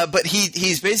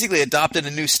he's basically adopted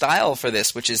a new style for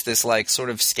this, which is this like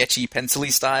sort of sketchy, pencil-y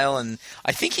style, and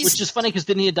I think he's... Which is funny because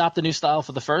didn't he adopt a new style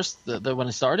for the first, when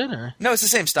it started? Or no, it's the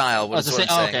same style. it's the same.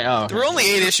 Okay. There were only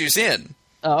 8 issues in.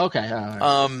 Oh, okay.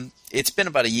 All right. It's been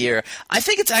about a year. I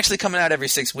think it's actually coming out every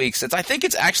 6 weeks. I think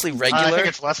it's actually regular. I think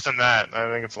it's less than that.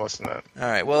 All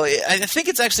right. Well, I think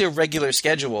it's actually a regular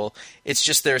schedule. It's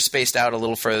just they're spaced out a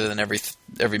little further than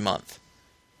every month.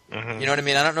 Mm-hmm. You know what I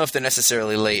mean? I don't know if they're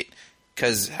necessarily late,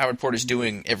 because Howard Porter's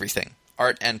doing everything,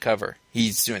 art and cover.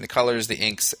 He's doing the colors, the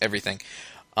inks, everything.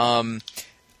 But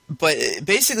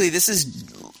basically, this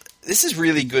is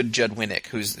really good Judd Winnick,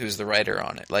 who's the writer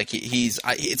on it. Like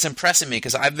it's impressing me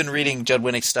because I've been reading Judd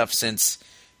Winnick's stuff since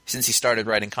he started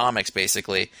writing comics,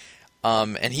 basically,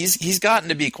 and he's gotten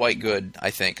to be quite good,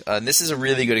 I think. And this is a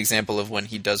really good example of when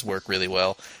he does work really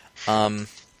well.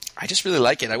 I just really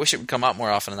like it. I wish it would come out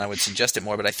more often, and I would suggest it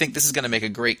more. But I think this is going to make a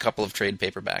great couple of trade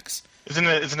paperbacks. Isn't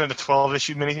it a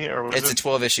 12-issue mini? Or it's a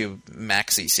 12-issue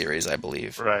maxi series, I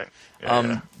believe. Right.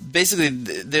 Basically,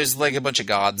 there's like a bunch of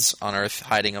gods on Earth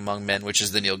hiding among men, which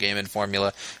is the Neil Gaiman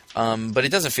formula. But it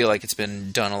doesn't feel like it's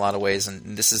been done a lot of ways,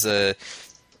 and this is a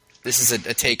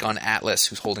take on Atlas,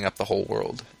 who's holding up the whole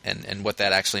world, and what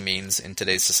that actually means in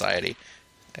today's society.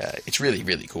 It's really,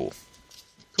 really cool.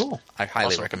 Cool. I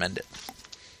highly recommend it.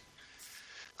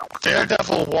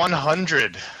 Daredevil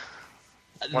 100.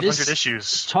 100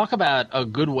 issues. Talk about a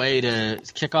good way to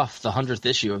kick off the 100th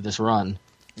issue of this run.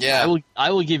 Yeah.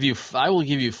 I will give you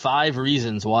 5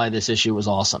 reasons why this issue was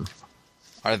awesome.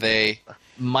 Are they?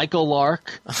 Michael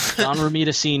Lark, John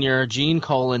Romita Sr., Gene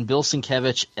Colan, Bill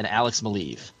Sienkiewicz, and Alex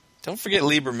Maleev. Don't forget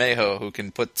Lee Bermejo, who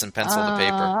can put some pencil to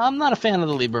paper. I'm not a fan of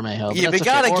the Lee Bermejo. Yeah, we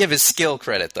gotta give his skill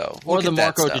credit, though. Or Look the at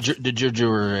that Marco stuff. de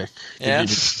Jujuric. Yeah?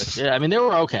 Yeah, I mean, they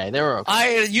were okay.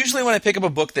 I usually, when I pick up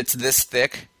a book that's this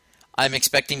thick, I'm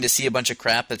expecting to see a bunch of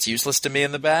crap that's useless to me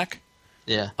in the back.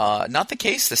 Yeah. Not the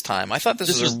case this time. I thought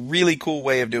this was a really cool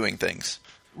way of doing things.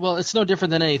 Well, it's no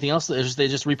different than anything else. They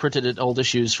just reprinted old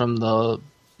issues from the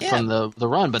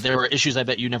run, but there were issues I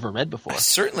bet you never read before. I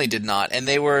certainly did not, and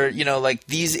they were, like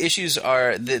these issues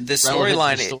are the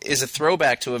storyline is a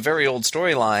throwback to a very old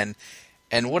storyline,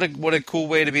 and what a cool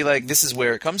way to be like, this is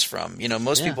where it comes from.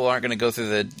 Most people aren't going to go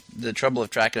through the trouble of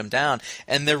tracking them down,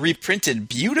 and they're reprinted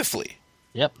beautifully.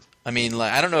 Yep. I mean,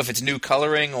 like, I don't know if it's new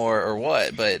coloring or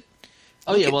what, but.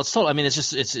 Oh yeah, well it's total. I mean,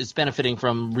 it's benefiting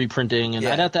from reprinting, and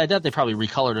I doubt they probably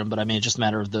recolored them, but I mean, it's just a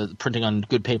matter of the printing on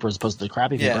good paper as opposed to the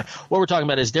crappy paper. What we're talking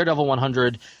about is Daredevil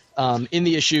 100. In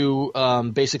the issue,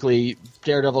 basically,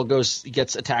 Daredevil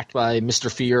gets attacked by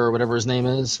Mr. Fear or whatever his name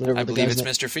is. I believe it's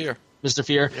Mr. Fear. Mr.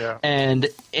 Fear. Yeah. And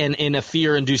in a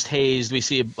fear-induced haze, we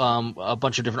see a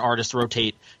bunch of different artists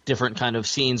rotate different kind of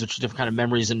scenes, which are different kind of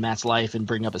memories in Matt's life, and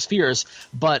bring up his fears.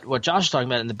 But what Josh is talking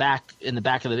about in the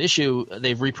back of the issue,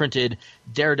 they've reprinted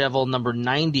Daredevil number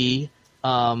 90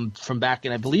 from back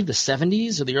in, I believe, the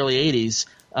 70s or the early 80s.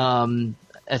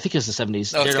 I think it's the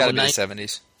 70s. No, it's got to be the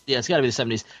 70s. Yeah, it's got to be the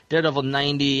 70s. Daredevil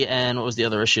 90 and what was the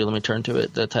other issue? Let me turn to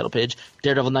it, the title page.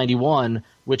 Daredevil 91,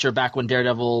 which are back when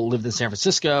Daredevil lived in San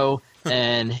Francisco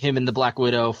and him and the Black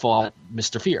Widow fought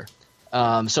Mr. Fear.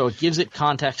 So it gives it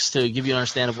context to give you an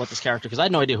understanding of what this character – because I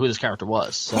had no idea who this character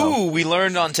was. So. Who we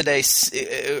learned on today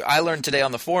 – I learned today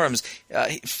on the forums,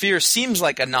 Fear seems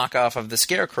like a knockoff of the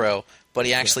Scarecrow, but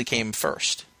he actually came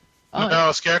first.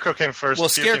 No, Scarecrow came first. Well,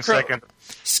 Fear came second.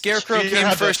 Scarecrow Fear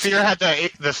came first. Fear had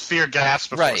the fear gas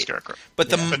before Scarecrow. But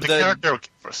the character came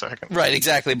for a second. Right,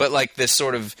 exactly. But like this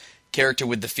sort of character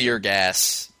with the fear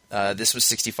gas, this was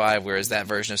 65, whereas that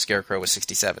version of Scarecrow was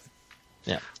 67.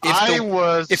 Yeah.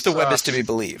 If the web is to be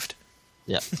believed.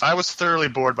 Yeah. I was thoroughly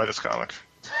bored by this comic.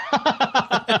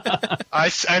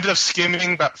 I ended up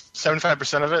skimming about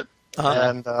 75% of it.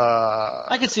 And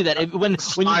I can see that when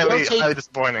you highly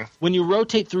disappointing. When you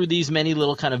rotate through these many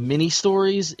little kind of mini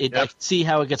stories, I can see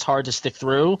how it gets hard to stick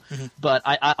through. Mm-hmm. But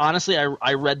I honestly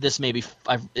read this maybe.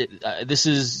 This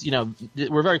is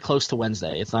we're very close to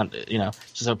Wednesday. It's not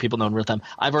just so people know in real time.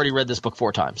 I've already read this book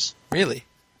 4 times. Really?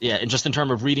 Yeah, and just in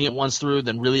terms of reading it once through,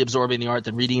 then really absorbing the art,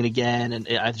 then reading it again, and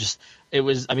it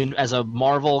was. I mean, as a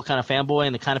Marvel kind of fanboy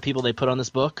and the kind of people they put on this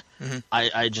book,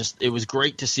 it was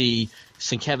great to see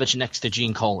Sienkiewicz next to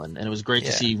Gene Colan, and it was great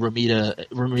to see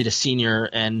Romita Senior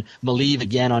and Malieve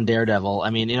again on Daredevil.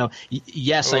 I mean,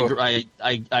 yes, I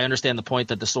understand the point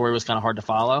that the story was kind of hard to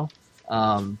follow.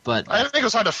 But I didn't think it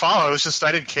was hard to follow. It was just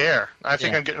I didn't care. I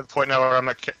think I'm getting to the point now where I'm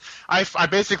not. I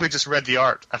basically just read the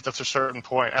art after a certain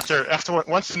point.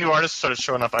 Once the new artists started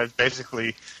showing up, I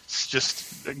basically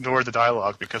just ignored the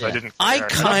dialogue because I didn't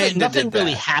care. Nothing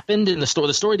really happened in the story.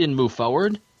 The story didn't move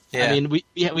forward. Yeah. I mean, we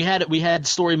had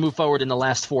story move forward in the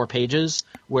last 4 pages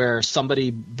where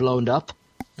somebody blown up.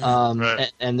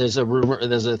 Right. And there's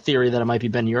a theory that it might be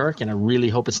Ben Urich, and I really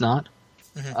hope it's not.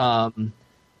 Mm-hmm.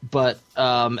 But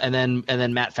and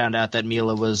then Matt found out that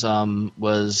Mila was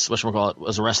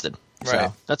arrested. Right.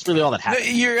 So that's really all that happened.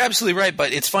 No, you're absolutely right,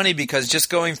 but it's funny because just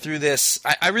going through this,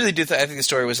 I really do. I think the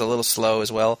story was a little slow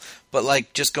as well. But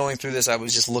like just going through this, I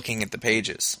was just looking at the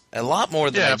pages a lot more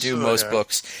than I do most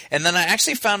books, and then I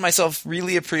actually found myself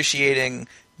really appreciating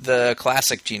the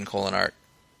classic Gene Colan art.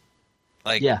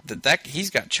 Like that he's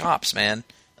got chops, man.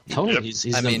 Totally,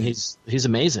 he's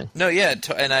amazing. No, yeah,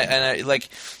 and I like.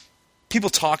 People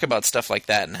talk about stuff like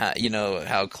that and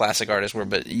how classic artists were,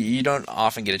 but you don't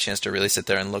often get a chance to really sit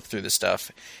there and look through the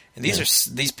stuff. And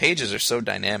these pages are so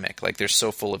dynamic, like they're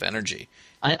so full of energy.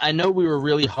 I know we were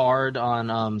really hard on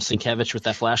Sienkiewicz with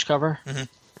that flash cover,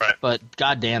 right? But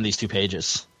goddamn, these 2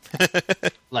 pages,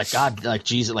 like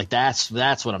Jesus, like that's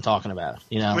what I'm talking about.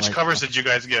 Which covers did you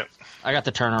guys get? I got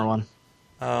the Turner one.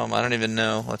 I don't even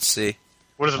know. Let's see.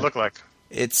 What does it look like?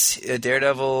 It's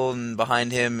Daredevil, and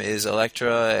behind him is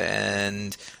Elektra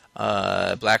and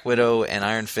Black Widow and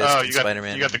Iron Fist and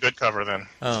Spider-Man. You got the good cover then.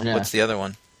 Oh, what's the other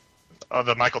one? Oh,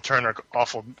 the Michael Turner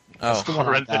awful. Oh,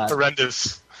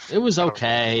 horrendous. It was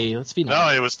okay. Let's be nice.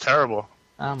 No, it was terrible.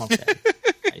 I'm okay.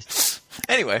 Nice.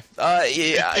 Anyway,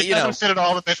 it doesn't fit at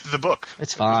all the bits of the book.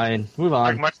 It's fine. Move on.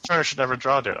 Like Michael Turner should never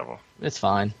draw Daredevil. It's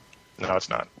fine. No, it's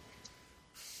not.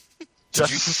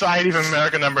 Justice Society of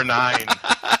America number 9.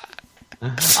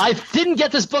 I didn't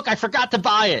get this book. I forgot to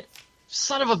buy it.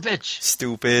 Son of a bitch.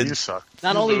 Stupid. You suck.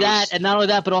 Not You only lose.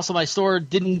 that, but also my store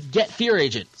didn't get Fear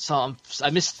Agent, so I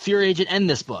missed Fear Agent and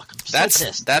this book. I'm so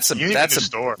pissed. You need a new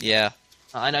store. Yeah.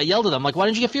 And I yelled at them, like, why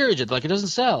didn't you get Fear Agent? Like, it doesn't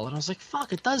sell. And I was like,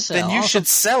 fuck, it does sell. Then you Also, should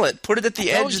sell it. Put it at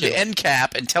the I edge of the end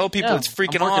cap and tell people yeah, it's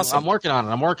freaking I'm awesome. working on it.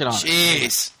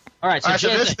 Jeez. All right, so, All right, so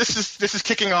Jay, this is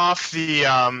kicking off the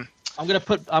I'm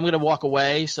gonna walk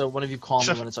away. So one of you call me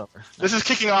So- when it's over. this is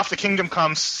kicking off the Kingdom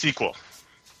Come sequel.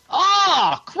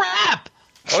 Oh crap!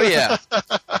 Oh, yeah.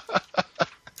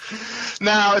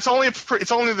 Now it's only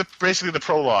basically the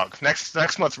prologue. Next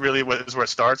month really is where it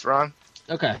starts, Ron.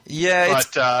 Okay. Yeah,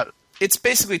 But it's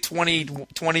basically 20 to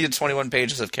 21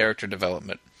 pages of character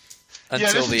development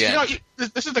until the end.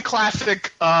 This is the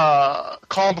classic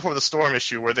Calm Before the Storm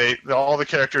issue where all the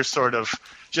characters sort of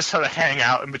hang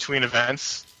out in between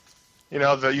events. You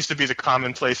know, there used to be the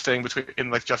commonplace thing in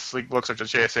like Justice League books or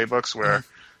just JSA books where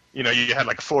you had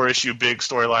like a 4-issue big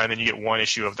storyline and you get 1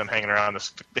 issue of them hanging around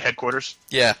the headquarters.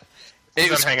 Yeah. It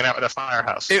Them was, hanging out with a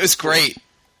firehouse. it was great.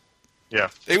 Yeah.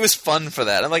 It was fun for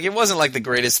that. And, like, it wasn't like the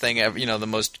greatest thing ever, the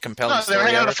most compelling No, they were story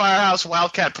hanging out ever. at a firehouse.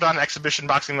 Wildcat put on an exhibition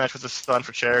boxing match with his son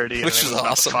for charity. Which and was then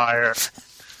it awesome. About the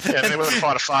fire. Yeah, and they would have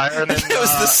fought a fire. And then, It was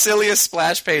the silliest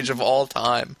splash page of all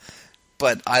time.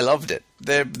 But I loved it.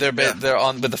 They're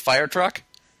on with the fire truck.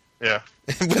 yeah.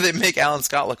 Where they make Alan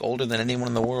Scott look older than anyone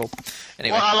in the world.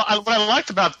 Anyway. Well, what I liked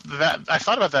about that, I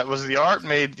thought about that, was the art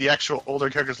made the actual older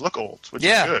characters look old, which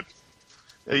Yeah. is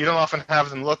good. You don't often have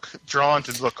them drawn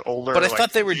to look older. But I like,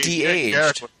 thought they were de-aged.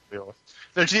 Garrett would be old.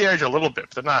 They're de-aged a little bit,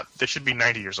 but they're not. They should be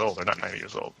 90 years old. They're not 90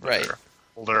 years old. Right. They're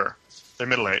older. They're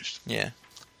middle-aged. Yeah.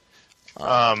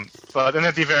 But then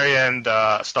at the very end,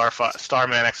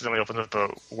 Starman accidentally opens up a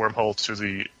wormhole to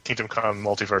the Kingdom Come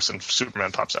multiverse, and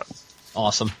Superman pops out.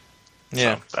 Awesome.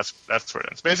 Yeah. So that's where it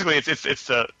ends. Basically, it's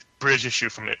a bridge issue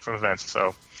from events.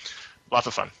 So lots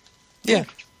of fun. Yeah.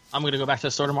 I'm gonna go back to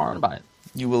the store tomorrow and buy it.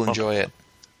 You will enjoy it.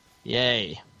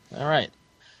 Yay! All right.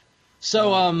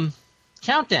 So,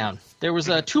 Countdown. There was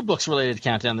 2 books related to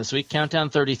Countdown this week. Countdown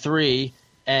 33,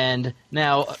 and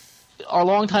now our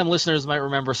longtime listeners might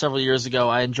remember several years ago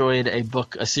I enjoyed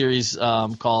a series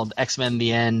called X-Men: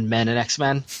 The End, Men and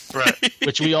X-Men, Right.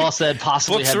 which we all said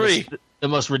possibly Book had 3. the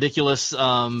most ridiculous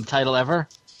title ever.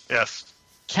 Yes.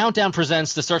 Countdown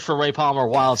presents The Search for Ray Palmer,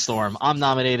 Wildstorm. I'm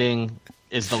nominating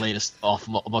is the latest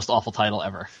most awful title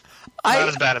ever. Not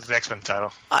as bad as the X-Men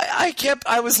title. I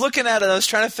was looking at it. I was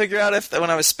trying to figure out when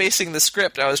I was spacing the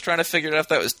script, I was trying to figure out if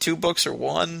that was 2 books or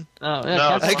 1. Oh, yeah, No,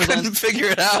 Countdown I couldn't presents- figure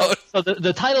it out. So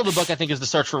the title of the book, I think, is The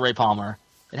Search for Ray Palmer.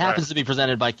 It happens Right. to be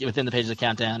presented within the pages of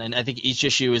Countdown, and I think each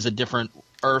issue is a different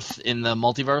Earth in the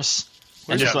multiverse.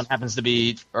 And this Yeah. one happens to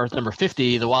be Earth number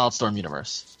 50, the Wildstorm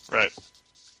universe. Right.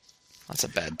 That's a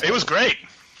bad It was great.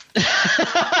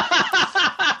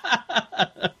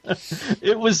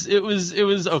 It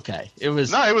was okay. It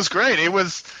was No, it was great.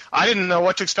 I didn't know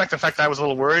what to expect. In fact, I was a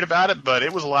little worried about it, but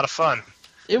it was a lot of fun.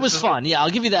 fun. Yeah, I'll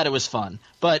give you that. It was fun.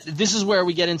 But this is where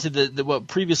we get into the what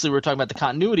previously we were talking about, the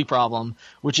continuity problem,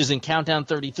 which is in Countdown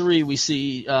 33. We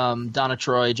see Donna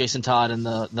Troy, Jason Todd, and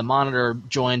the Monitor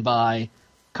joined by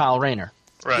Kyle Rayner.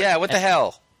 Right. Yeah, what the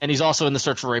hell? And he's also in The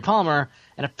Search for Ray Palmer.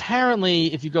 And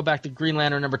apparently, if you go back to Green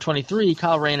Lantern number 23,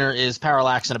 Kyle Rayner is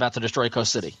Parallax and about to destroy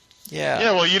Coast City. Yeah.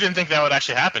 Yeah, well, you didn't think that would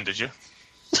actually happen, did you?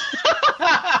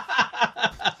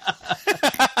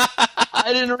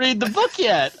 I didn't read the book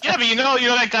yet. Yeah, but you know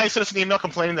that guy sent us an email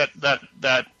complaining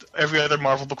that every other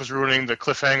Marvel book was ruining the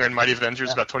cliffhanger in Mighty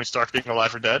Avengers about Tony Stark being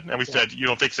alive or dead, and we said, you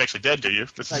don't think he's actually dead, do you?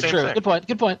 It's the Right, same true. thing. Good point.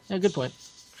 Good point. Yeah, good point.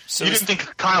 So You didn't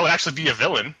think Kyle would actually be a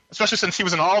villain, especially since he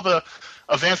was in all the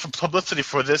advanced publicity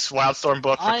for this Wildstorm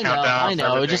book. For I know. Countdown, I for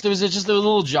know. everything. It was just a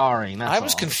little jarring. That's I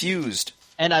was all. confused.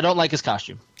 And I don't like his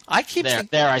costume. I keep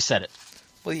There, I said it.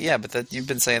 Well, yeah, but you've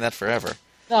been saying that forever.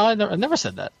 No, I never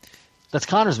said that. That's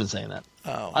Connor's been saying that.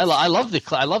 Oh. I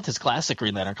loved his classic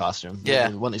Green Lantern costume. Yeah.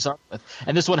 The one they started with.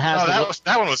 And this one has. Oh,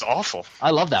 that one was awful.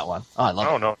 I love that one. Oh, I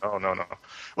love it. No.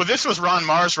 Well, this was Ron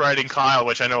Mars writing Kyle,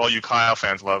 which I know all you Kyle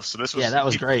fans love. So this was Yeah, that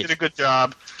was he great. Did a good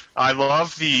job. I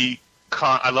love the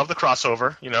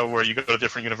crossover. You know, where you go to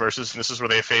different universes, and this is where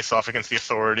they face off against the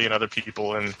Authority and other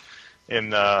people in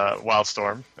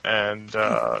Wildstorm, and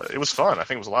it was fun. I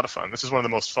think it was a lot of fun. This is one of the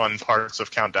most fun parts of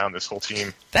Countdown. This whole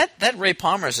team. That Ray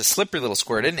Palmer is a slippery little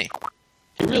squirt, isn't he?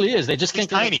 He really is. They just He's can't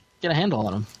tiny. get a handle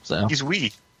on him. So He's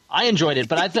wee. I enjoyed it,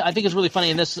 but I think it's really funny.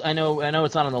 And this, I know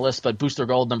it's not on the list, but Booster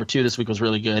Gold number 2 this week was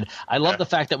really good. I love the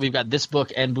fact that we've got this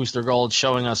book and Booster Gold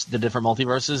showing us the different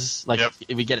multiverses. Like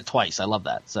we get it twice. I love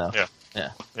that. So Yeah.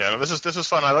 No, this is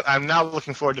fun. I'm now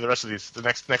looking forward to the rest of these. The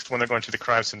next one they're going to the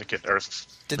Crime Syndicate Earths.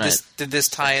 Did Right. this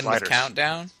tie in with Sliders.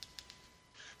 Countdown?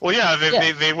 Well, yeah,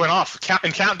 they went off.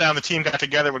 In Countdown, the team got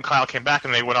together when Kyle came back,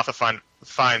 and they went off to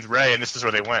find Ray, and this is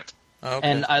where they went. Okay.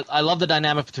 And I love the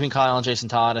dynamic between Kyle and Jason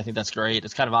Todd. I think that's great.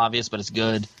 It's kind of obvious, but it's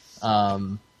good.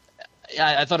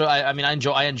 I thought I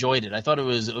enjoyed it. I thought it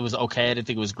was okay. I didn't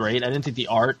think it was great. I didn't think the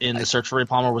art in The Search for Ray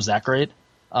Palmer was that great.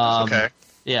 Okay.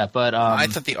 Yeah, but I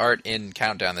thought the art in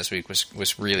Countdown this week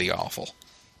was really awful.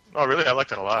 Oh, really? I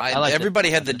liked it a lot. Everybody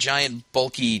had the giant,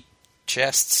 bulky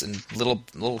chests and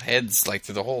little heads like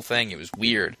through the whole thing. It was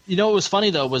weird. You know what was funny,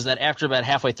 though, was that after about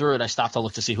halfway through it, I stopped to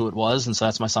look to see who it was, and so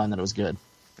that's my sign that it was good.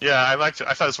 Yeah, I liked it.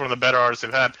 I thought it was one of the better artists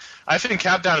they've had. I think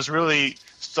Countdown is really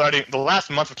starting. The last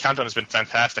month of Countdown has been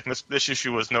fantastic. And this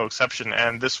issue was no exception.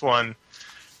 And this one,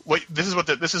 this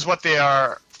is what they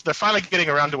are. They're finally getting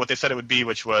around to what they said it would be,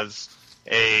 which was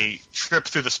a trip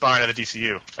through the spine of the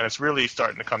DCU, and it's really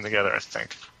starting to come together, I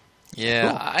think. Yeah,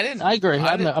 Cool. I agree.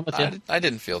 I'm with you. I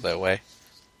didn't feel that way.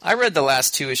 I read the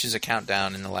last 2 issues of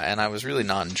Countdown and I was really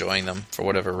not enjoying them for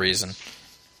whatever reason.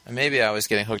 And maybe I was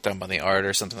getting hooked up on the art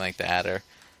or something like that, or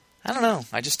I don't know.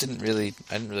 I just didn't really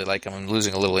like them. I'm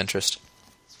losing a little interest.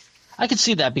 I could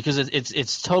see that because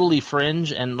it's totally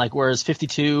fringe, and like whereas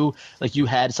 52, like you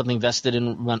had something vested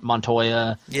in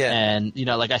Montoya, yeah, and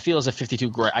like I feel as if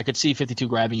 52, I could see 52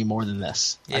 grabbing you more than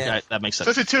this. Yeah, that makes sense.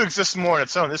 52 exists more on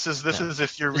its own. This is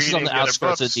if you're this reading is on the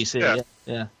outskirts books. of DC.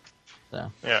 Yeah.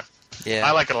 So. Yeah.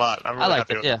 I like it a lot. I'm really I like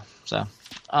happy it. with Yeah. So.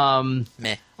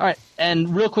 Meh. All right,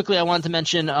 and real quickly, I wanted to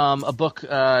mention a book,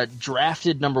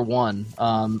 Drafted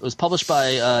 #1. It was published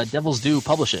by Devil's Due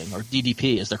Publishing, or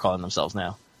DDP as they're calling themselves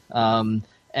now.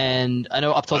 And I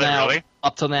know up till now,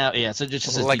 yeah. So it just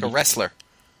says like DDP. a wrestler.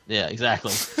 Yeah,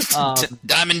 exactly.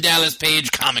 Diamond Dallas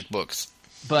Page comic books.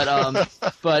 But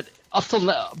up till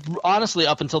now, honestly,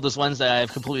 up until this Wednesday,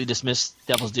 I've completely dismissed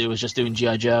Devil's Due as just doing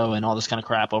G.I. Joe and all this kind of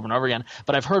crap over and over again.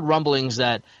 But I've heard rumblings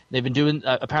that they've been doing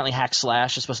apparently Hack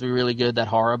Slash is supposed to be really good, that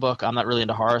horror book. I'm not really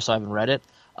into horror, so I haven't read it.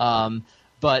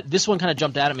 But this one kind of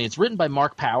jumped out at me. It's written by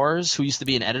Mark Powers, who used to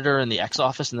be an editor in the X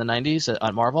Office in the 90s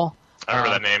at Marvel. I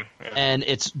remember that name. Yeah. And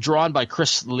it's drawn by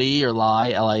Chris Lee, or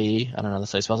Lie, L-I-E. I don't know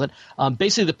that's how he spells it.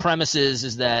 Basically, the premise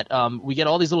is that we get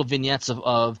all these little vignettes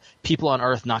of people on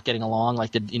Earth not getting along,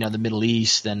 like the Middle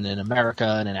East and in America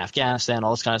and in Afghanistan, all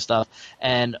this kind of stuff.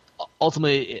 And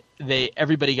ultimately,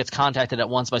 everybody gets contacted at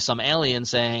once by some alien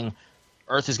saying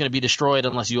Earth is going to be destroyed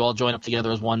unless you all join up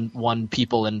together as one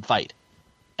people and fight.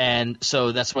 And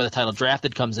so that's where the title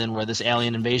Drafted comes in, where this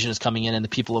alien invasion is coming in, and the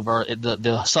people of Earth, the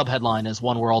subheadline is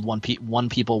One World, One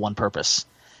People, One Purpose.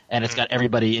 And it's got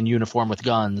everybody in uniform with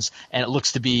guns. And it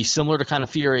looks to be similar to kind of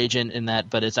Fear Agent in that,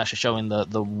 but it's actually showing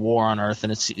the war on Earth,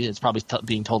 and it's probably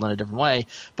being told in a different way.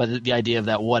 But the idea of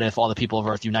that, what if all the people of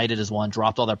Earth united as one,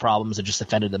 dropped all their problems, and just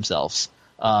defended themselves?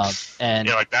 And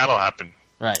like that'll happen.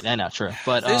 Right, I know, true.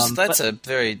 But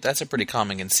that's a pretty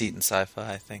common conceit in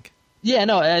sci-fi, I think. Yeah,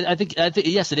 no, I think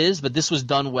yes, it is. But this was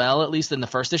done well, at least in the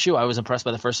first issue. I was impressed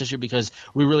by the first issue because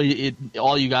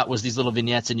all you got was these little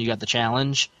vignettes, and you got the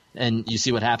challenge, and you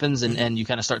see what happens, and you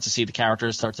kind of start to see the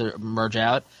characters start to merge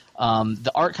out.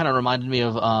 The art kind of reminded me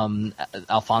of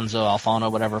Alfonso,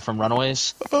 whatever, from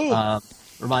Runaways.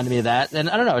 Reminded me of that, and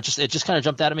I don't know, it just kind of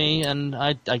jumped out at me, and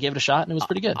I gave it a shot, and it was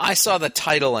pretty good. I saw the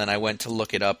title, and I went to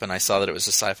look it up, and I saw that it was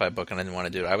a sci-fi book, and I didn't want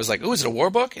to do it. I was like, "Oh, is it a war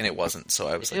book?" And it wasn't, so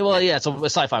I was like, "Well, yeah, it's a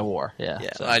sci-fi war." Yeah.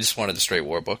 So. I just wanted a straight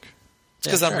war book. It's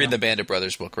because I'm reading the Band of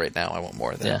Brothers book right now. I want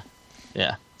more of that.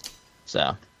 Yeah.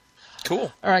 So.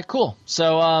 Cool. All right, cool.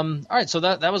 So, all right, so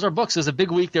that was our books. It was a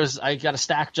big week. I got a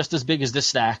stack just as big as this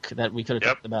stack that we could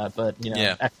have talked about, but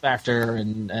X Factor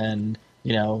and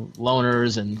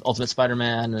Loners and Ultimate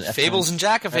Spider-Man. And Fables and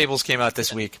Jack of Fables came out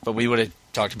this week, but we would have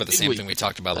talked about the same thing we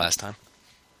talked about last time.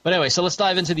 But anyway, so let's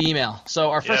dive into the email.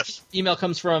 So our first email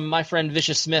comes from my friend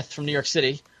Vicious Smith from New York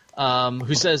City,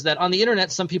 who says that on the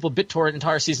internet, some people BitTorrent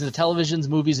entire seasons of televisions,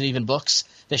 movies, and even books.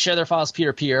 They share their files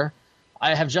peer-to-peer.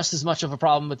 I have just as much of a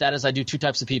problem with that as I do two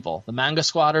types of people, the manga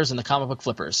squatters and the comic book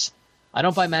flippers. I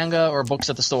don't buy manga or books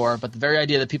at the store, but the very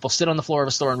idea that people sit on the floor of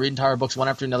a store and read entire books one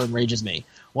after another enrages me.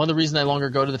 One of the reasons I no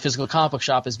longer go to the physical comic book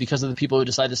shop is because of the people who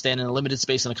decide to stand in a limited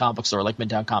space in a comic book store like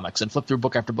Midtown Comics and flip through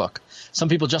book after book. Some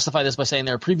people justify this by saying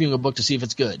they're previewing a book to see if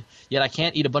it's good, yet I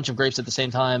can't eat a bunch of grapes at the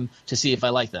same time to see if I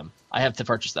like them. I have to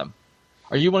purchase them.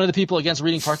 Are you one of the people against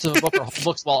reading parts of a book or whole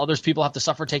books while others people have to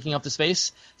suffer taking up the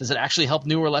space? Does it actually help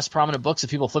new or less prominent books if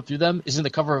people flip through them? Isn't the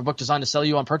cover of a book designed to sell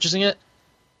you on purchasing it?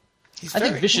 I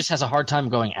think Vicious has a hard time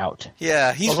going out.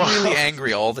 Yeah, he's really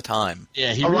angry all the time.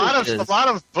 Yeah, a lot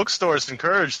of bookstores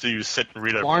encourage you to sit and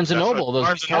read a Barnes and Noble.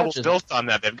 Barnes and Noble's built on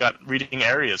that. They've got reading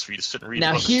areas for you to sit and read.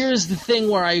 Now, here's the thing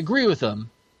where I agree with him,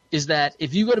 is that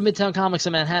if you go to Midtown Comics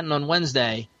in Manhattan on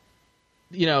Wednesday,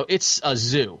 it's a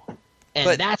zoo. And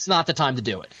But- that's not the time to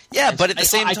do it. Yeah, And but so at the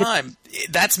same time,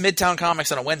 that's Midtown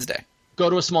Comics on a Wednesday. go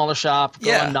to a smaller shop, go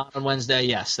Yeah. on not on Wednesday.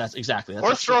 Yes, that's exactly. That's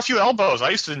Or throw a few elbows. I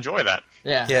used to enjoy that.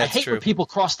 Yeah, Yeah, I it's hate true. when people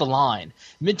cross the line.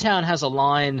 Midtown has a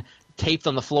line taped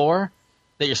on the floor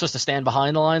that you're supposed to stand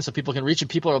behind the line so people can reach it.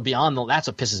 People are beyond the. That's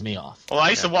what pisses me off. Well, I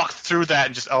used to walk through that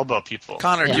and just elbow people.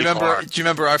 Connor, Yeah. do you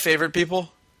remember our favorite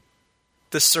people?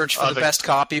 The search for the best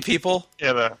copy people?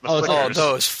 Yeah, the Oh, Oh, flickers.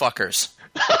 those fuckers.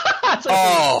 It's like-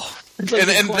 Oh. it's like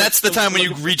And the that's the time when you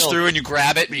looking for reach filth. through and you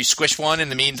grab it, but you squish one in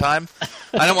the meantime.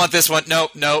 I don't want this one.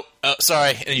 Nope. Oh,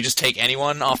 sorry. And you just take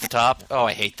anyone off the top. Oh,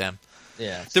 I hate them.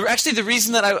 Yeah. Actually, the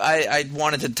reason that I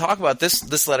wanted to talk about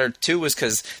this letter too was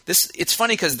because it's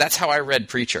funny because that's how I read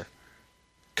Preacher.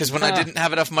 Because when I didn't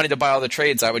have enough money to buy all the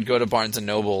trades, I would go to Barnes and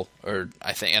Noble, and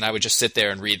I would just sit there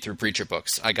and read through Preacher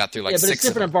books. I got through like Yeah, but it's six of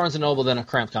different at them. Barnes and Noble than a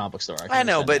cramped comic book store. I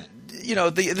know, but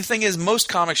understand the thing is, most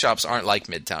comic shops aren't like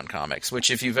Midtown Comics,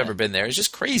 which if you've ever been there, is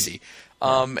just crazy. that.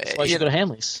 Why you should go to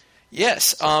Hanley's.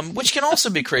 Yes, which can also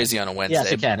be crazy on a Wednesday.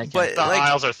 Yes, it can. But The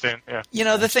aisles are thin.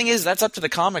 Yeah. the thing is, that's up to the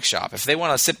comic shop. If they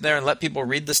want to sit there and let people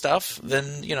read the stuff,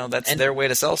 then that's their way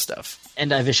to sell stuff.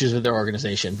 And I have issues with their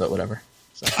organization, but whatever.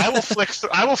 I will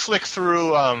flick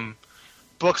through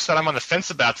books that I'm on the fence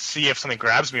about to see if something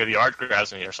grabs me or the art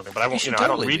grabs me or something. But I won't. should I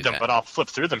totally don't read do them, that. but I'll flip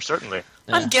through them certainly.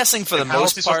 I'm guessing for the How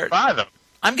else most are you supposed to part. buy them?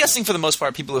 I'm guessing for the most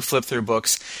part, people who flip through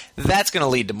books, that's going to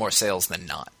lead to more sales than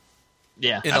not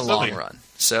Yeah. in Absolutely. the long run.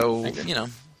 So And you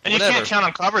whatever. can't count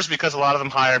on covers because a lot of them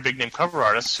hire big name cover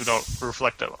artists who don't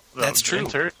reflect the That's the true.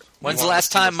 interior. When's You the want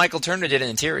last to see time Michael Turner did an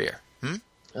interior?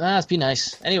 That'd be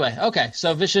nice. Anyway, okay.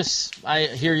 So Vicious, I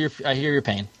hear your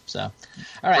pain. So,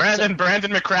 all right. so- Brandon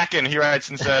McCracken, he writes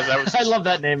and says, I love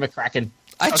that name, McCracken.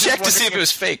 I was checked to just see if wondering it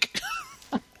was fake.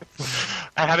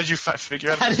 And how did you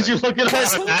figure out? How did you look it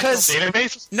Because- up? because-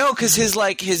 database? No, because his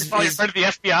Oh, you're part of the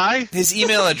FBI? his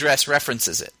email address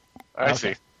references it. I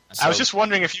see. I was just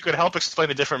wondering if you could help explain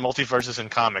the different multiverses in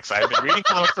comics. I've been reading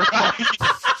comics for about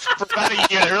a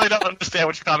year, and I really don't understand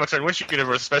which comics are in which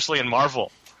universe, especially in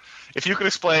Marvel. If you could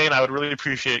explain, I would really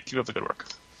appreciate it. Keep up the good work.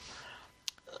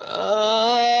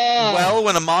 Well,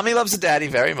 when a mommy loves a daddy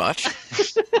very much.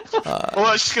 Well,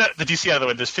 let's just get the DC out of the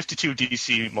way. There's 52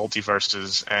 DC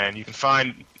multiverses, and you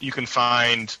can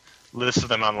find lists of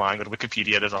them online. Go to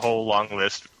Wikipedia. There's a whole long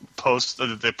list.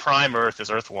 The Prime Earth is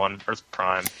Earth 1, Earth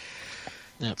Prime.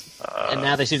 Yep. And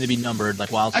now they seem to be numbered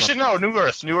like wild. Actually, no. New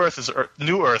Earth. New Earth is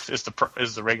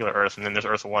the regular Earth, and then there's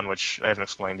Earth 1, which I haven't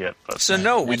explained yet. But So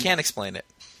no, we can't explain it.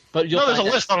 But you'll no, there's a find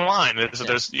that- list online.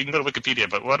 You can go to Wikipedia.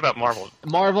 But what about Marvel?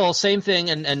 Marvel, same thing.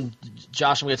 And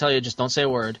Josh, I'm going to tell you, just don't say a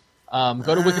word. Go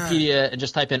to Wikipedia and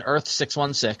just type in Earth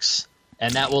 616,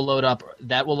 and that will load up.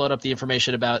 That will load up the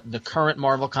information about the current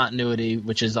Marvel continuity,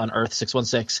 which is on Earth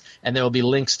 616, and there will be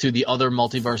links to the other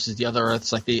multiverses, the other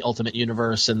Earths, like the Ultimate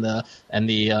Universe and the I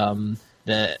don't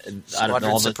know,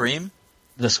 Squadron all Supreme.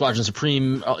 the Squadron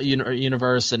Supreme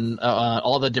universe and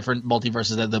all the different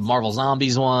multiverses, the Marvel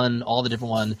Zombies one, all the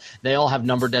different one. They all have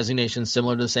number designations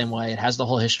similar to the same way. It has the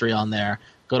whole history on there.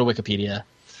 Go to Wikipedia.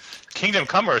 Kingdom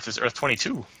Come Earth is Earth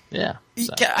 22. Yeah.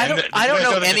 So. Yeah, I don't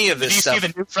know any of this stuff.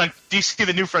 DC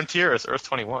The New Frontier is Earth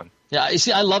 21. Yeah, you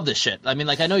see, I love this shit. I mean,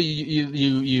 like, I know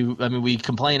you. I mean, we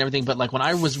complain and everything, but like when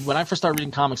I first started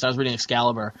reading comics, I was reading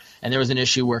Excalibur, and there was an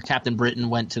issue where Captain Britain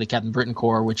went to the Captain Britain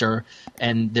Corps,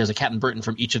 and there's a Captain Britain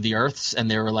from each of the Earths, and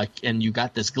they were like, and you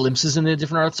got this glimpses in the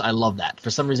different Earths. I love that. For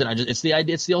some reason, it's the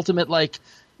idea. It's the ultimate like.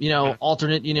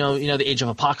 Alternate, the Age of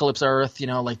Apocalypse Earth,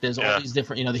 like there's all these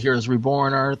different, the Heroes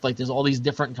Reborn Earth, like there's all these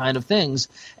different kind of things,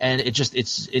 and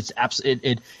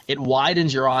it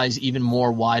widens your eyes even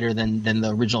more wider than the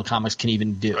original comics can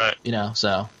even do, Right.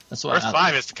 So that's why. Earth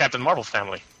 5 is the Captain Marvel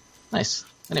family. Nice.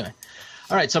 Anyway,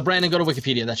 all right. So Brandon, go to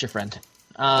Wikipedia. That's your friend.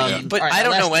 But all right, I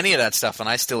don't last- know any of that stuff, and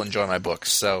I still enjoy my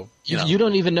books. So You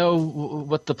don't even know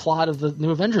what the plot of the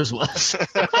New Avengers was.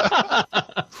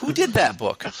 who did that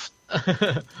book?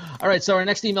 All right, so our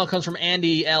next email comes from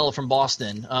Andy L. from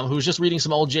Boston, who's just reading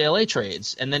some old JLA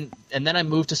trades, and then I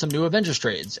moved to some new Avengers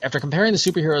trades. After comparing the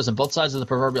superheroes on both sides of the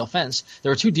proverbial fence,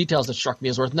 there were two details that struck me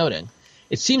as worth noting.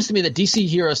 It seems to me that DC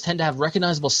heroes tend to have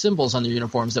recognizable symbols on their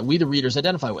uniforms that we, the readers,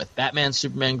 identify with. Batman,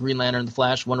 Superman, Green Lantern, The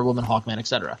Flash, Wonder Woman, Hawkman,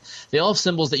 etc. They all have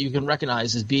symbols that you can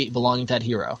recognize as belonging to that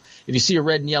hero. If you see a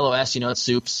red and yellow S, you know it's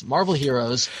Supes. Marvel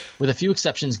heroes, with a few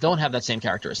exceptions, don't have that same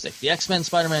characteristic. The X-Men,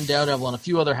 Spider-Man, Daredevil, and a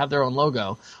few other have their own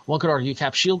logo. One could argue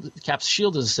Cap's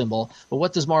shield is a symbol,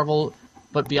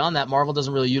 but beyond that, Marvel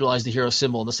doesn't really utilize the hero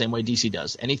symbol the same way DC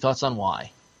does. Any thoughts on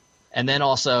why? And then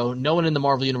also, no one in the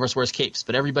Marvel universe wears capes,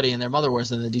 but everybody and their mother wears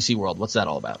them in the DC world. What's that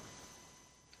all about?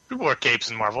 People wear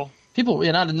capes in Marvel. People,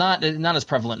 not as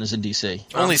prevalent as in DC.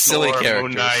 Only silly Thor, characters.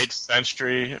 Moon Knight,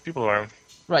 Sentry. People are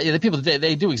Right, yeah, the people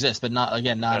they do exist, but not.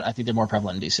 I think they're more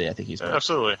prevalent in DC. I think he's more.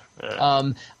 absolutely.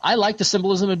 Yeah. I like the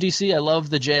symbolism of DC. I love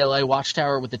the JLA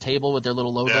Watchtower with the table with their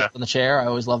little logo Yeah. on the chair. I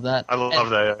always love that. I love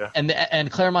that. Yeah. And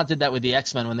Claremont did that with the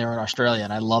X-Men when they were in Australia,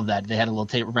 and I love that. They had a little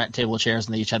table of chairs,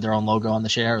 and they each had their own logo on the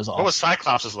chair. It was awesome. What was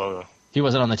Cyclops' logo? He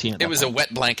wasn't on the team. At that It was a point.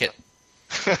 wet blanket.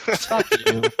 Fuck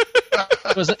you. He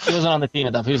wasn't on the team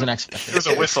at that point. He was an X-Men. It was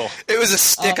a whistle. It was a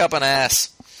stick up an ass.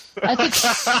 I think.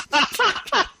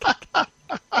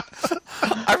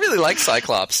 I really like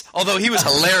Cyclops, although he was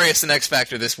hilarious in X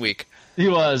Factor this week. He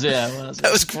was, yeah. He was.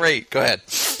 That was great. Go ahead.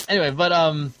 Anyway, but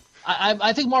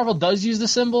I think Marvel does use the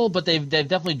symbol, but they've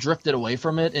definitely drifted away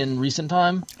from it in recent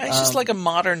time. It's just like a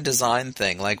modern design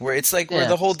thing, like where it's like where Yeah.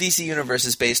 the whole DC universe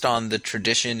is based on the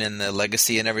tradition and the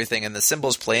legacy and everything, and the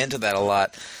symbols play into that a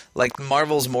lot. Like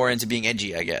Marvel's more into being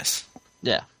edgy, I guess.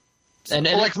 Yeah. And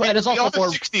Well, like, it's all also the more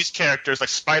 60s characters, like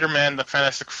Spider-Man, the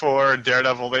Fantastic Four, and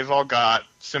Daredevil, they've all got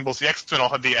symbols. The X-Men all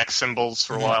had the X symbols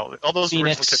for a while. All those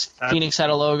original Phoenix. kids had. Phoenix had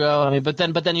a logo. I mean, but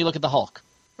then you look at the Hulk.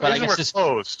 But I These guess were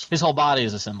closed. his whole body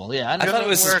is a symbol. Yeah, I thought it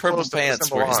was his wear purple clothes to put the pants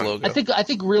symbol were his on. logo. I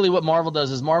think really what Marvel does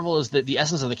is the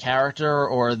essence of the character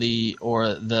or the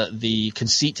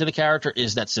conceit to the character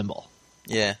is that symbol.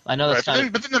 Yeah. I know that's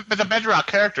Right. kind of But the bedrock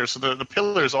characters, so the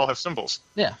pillars all have symbols.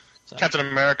 yeah. So, Captain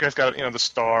America's got the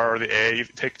star or the A. You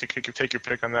take your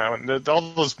pick on that one. All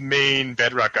those main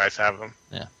bedrock guys have them.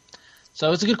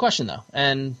 so it's a good question though,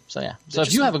 and so yeah. So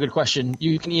if you have a good question,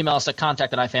 you can email us at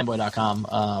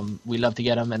contact@ifanboy.com. We love to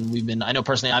get them, and I know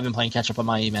personally I've been playing catch up on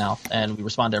my email, and we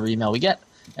respond to every email we get,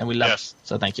 and we love Yes. it.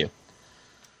 So thank you.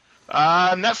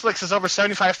 Netflix has over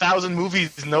 75,000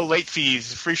 movies, no late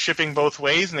fees, free shipping both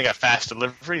ways, and they got fast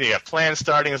delivery. They got plans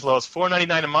starting as low as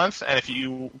 $4.99 a month, and if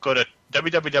you go to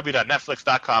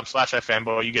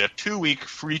www.netflix.com/ifanboy, you get a 2-week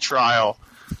free trial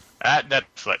at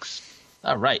Netflix.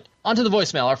 All right, on to the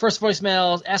voicemail. Our first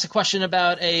voicemail asks a question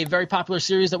about a very popular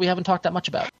series that we haven't talked that much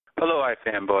about. Hello,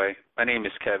 iFanboy. My name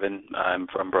is Kevin. I'm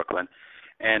from Brooklyn,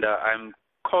 and I'm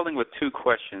calling with 2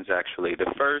 questions, actually.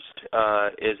 The first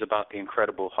is about the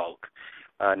Incredible Hulk.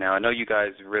 Now, I know you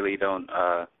guys really don't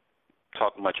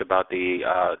talk much about the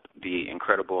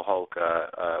Incredible Hulk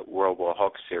World War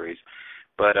Hulk series,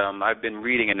 but I've been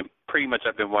reading, and pretty much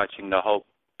I've been watching the Hulk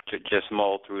to just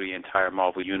maul through the entire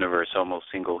Marvel Universe almost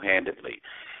single-handedly.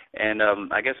 And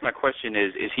I guess my question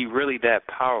is he really that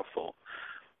powerful?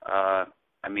 I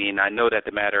mean, I know that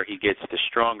the madder he gets, the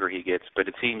stronger he gets, but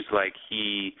it seems like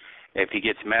if he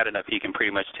gets mad enough, he can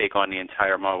pretty much take on the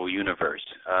entire Marvel Universe.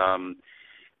 And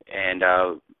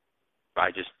I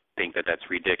just think that that's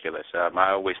ridiculous. I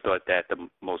always thought that the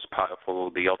most powerful,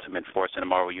 the ultimate force in the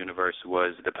Marvel Universe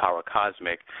was the power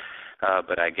cosmic,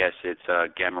 but I guess it's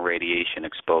gamma radiation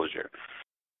exposure.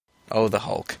 Oh, the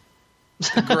Hulk.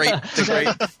 Great.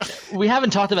 We haven't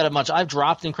talked about it much. I've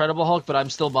dropped Incredible Hulk, but I'm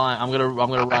still buying. I'm gonna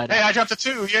ride. Hey, I dropped a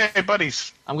 2. Yay,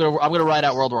 buddies. I'm gonna ride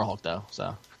out World War Hulk though.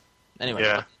 So anyway,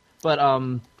 Yeah. But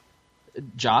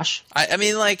Josh, I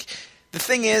mean, like, the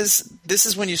thing is, this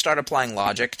is when you start applying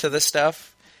logic to this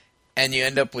stuff, and you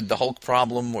end up with the Hulk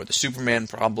problem, or the Superman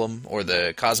problem, or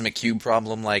the Cosmic Cube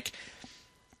problem. Like,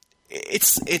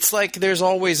 it's like there's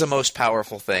always a most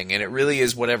powerful thing, and it really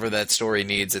is whatever that story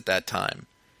needs at that time.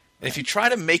 And if you try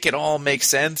to make it all make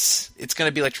sense, it's going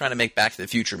to be like trying to make Back to the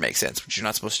Future make sense, which you're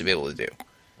not supposed to be able to do.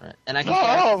 right. And I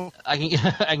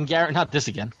can guarantee not this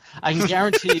again. I can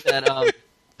guarantee that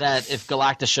that if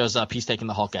Galactus shows up, he's taking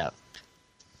the Hulk out.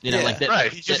 You know, Yeah. like that.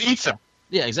 Right, he just eats them.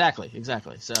 Yeah, exactly.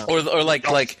 So Or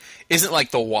like, isn't like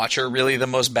the Watcher really the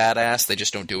most badass? They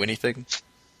just don't do anything.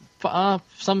 some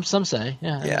say,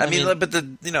 yeah. Yeah, I mean, but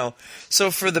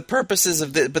so for the purposes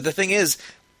of but the thing is,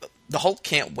 the Hulk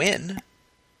can't win.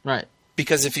 right.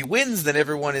 Because if he wins, then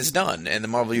everyone is done, and the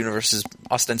Marvel Universe is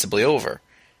ostensibly over.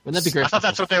 Wouldn't that be great? I thought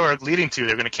that's what they were leading to.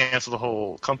 They're going to cancel the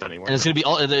whole company. And it's gonna be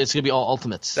all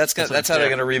Ultimates. That's how they're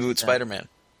going to reboot Spider-Man.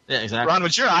 Yeah, exactly. Ron,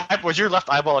 would your left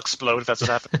eyeball explode if that's what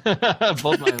happened?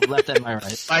 Both my left and my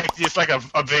right. It's like a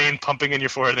vein pumping in your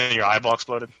forehead and then your eyeball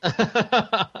exploded.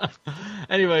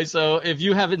 Anyway, so if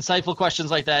you have insightful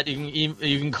questions like that, you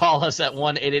can call us at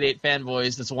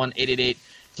 1-888-FANBOYS. That's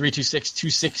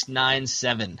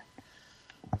 1-888-326-2697.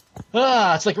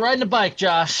 It's like riding a bike,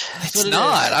 Josh. That's It's what it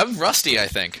not. I'm rusty, I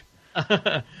think. is.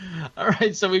 All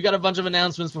right, so we've got a bunch of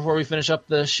announcements before we finish up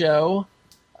the show.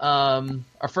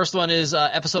 Our first one is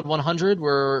episode 100.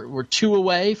 We're 2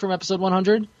 away from episode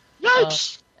 100.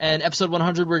 Yikes! And episode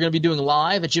 100 we're going to be doing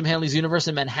live at Jim Hanley's Universe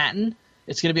in Manhattan.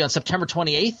 It's going to be on September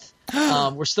 28th.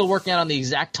 We're still working out on the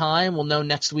exact time. We'll know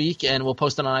next week, and we'll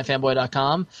post it on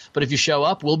ifanboy.com. But if you show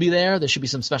up, we'll be there. There should be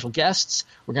some special guests.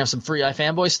 We're going to have some free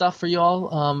iFanboy stuff for you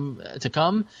all to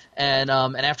come. And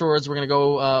afterwards, we're going to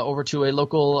go over to a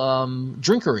local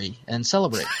drinkery and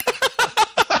celebrate.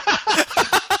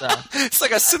 So. It's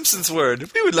like a Simpsons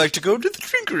word. We would like to go to the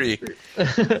drinkery.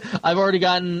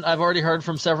 I've already heard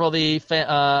from several of the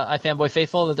iFanboy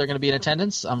faithful that they're going to be in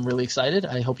attendance. I'm really excited.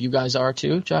 I hope you guys are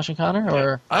too, Josh and Connor.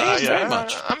 Or I am very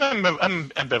much. I'm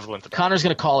ambivalent about Connor's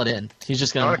going to call it in. He's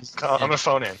just going to. I'm going to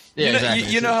phone in. Yeah,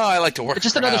 exactly. You know how I like to work. It's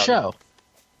just a crowd. another show.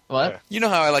 What? Yeah. You know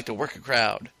how I like to work a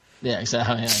crowd. Yeah,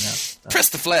 exactly. Yeah, I know. Press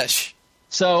the flesh.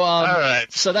 So, All right.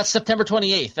 So that's September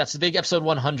 28th. That's the big episode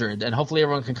 100, and hopefully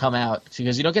everyone can come out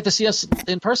because you don't get to see us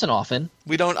in person often.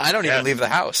 I don't even leave the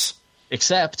house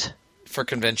Except for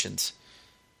conventions.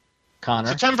 Connor.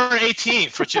 September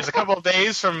 18th, which is a couple of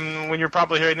days from when you're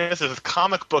probably hearing this, is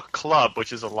Comic Book Club,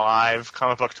 which is a live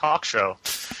comic book talk show.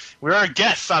 We are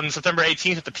guests on September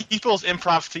 18th at the People's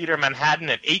Improv Theater, Manhattan,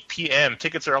 at 8 p.m.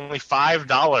 Tickets are only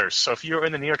 $5. So if you're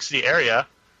in the New York City area,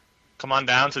 come on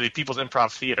down to the People's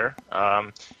Improv Theater.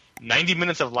 90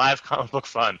 minutes of live comic book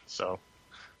fun. So,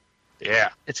 yeah.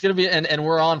 It's going to be, and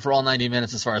we're on for all 90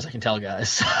 minutes as far as I can tell,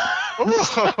 guys.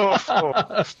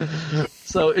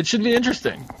 So it should be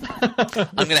interesting. I'm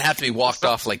going to have to be walked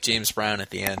off like James Brown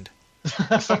at the end.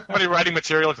 Somebody writing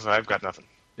material because I've got nothing.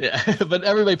 Yeah, but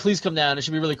everybody, please come down. It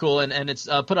should be really cool, and it's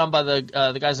put on by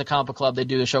the guys at Comic Book Club. They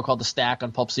do a show called The Stack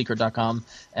on PulpSecret.com,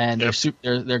 and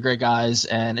they're great guys,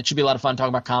 and it should be a lot of fun talking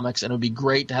about comics, and it would be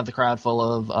great to have the crowd full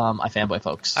of iFanboy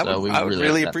folks. I would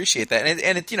really appreciate that,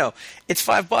 and it's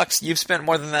 $5. You've spent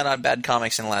more than that on bad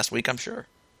comics in the last week, I'm sure.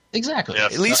 Exactly.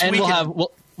 Yes. At least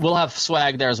we'll have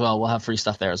swag there as well. We'll have free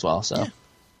stuff there as well. So yeah.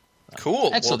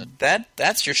 Cool. Excellent. Well,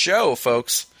 that's your show,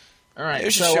 folks. All right,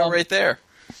 there's your show right there.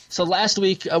 So last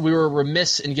week we were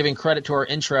remiss in giving credit to our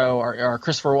intro. Our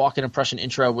Christopher Walken impression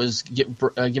intro was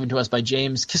given to us by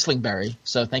James Kislingberry.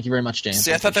 So thank you very much, James.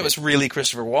 See, I thought that was really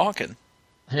Christopher Walken.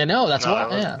 I know, that's why.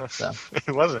 Yeah, so.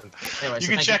 It wasn't. Anyway, you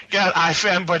can check out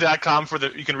ifanboy.com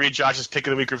you can read Josh's Pick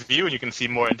of the Week review, and you can see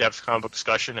more in-depth comic book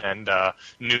discussion and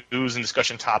news and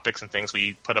discussion topics and things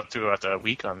we put up throughout the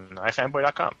week on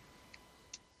ifanboy.com.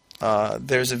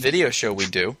 There's a video show we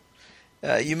do.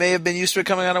 You may have been used to it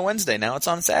coming out on Wednesday. Now it's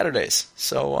on Saturdays.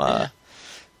 So why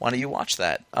don't you watch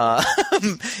that?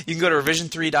 You can go to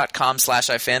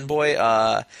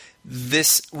revision3.com/ifanboy.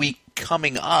 This week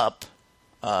coming up,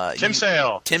 Tim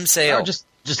Sale. Oh, just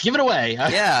give it away.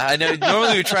 Yeah, I know.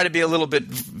 Normally we try to be a little bit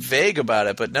vague about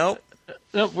it, but no.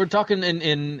 No, we're talking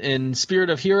in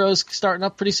Spirit of Heroes starting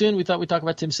up pretty soon. We thought we'd talk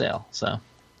about Tim Sale. So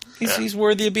he's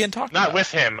worthy of being talked about. Not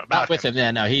with him. Not with him. Yeah,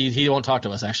 no, he won't talk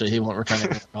to us. Actually, he won't return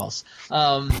any calls.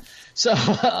 So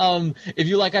if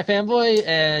you like iFanboy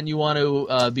and you want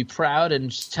to be proud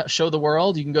and show the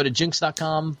world, you can go to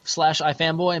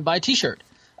jinx.com/iFanboy and buy a T-shirt.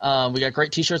 We got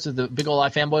great T-shirts with the big old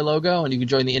iFanboy logo, and you can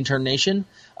join the Intern Nation.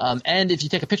 And if you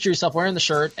take a picture of yourself wearing the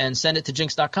shirt and send it to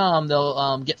jinx.com,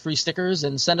 they'll get free stickers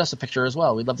and send us a picture as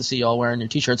well. We'd love to see you all wearing your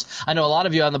T-shirts. I know a lot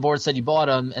of you on the board said you bought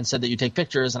them and said that you take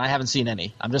pictures, and I haven't seen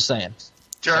any. I'm just saying.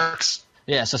 Jerks.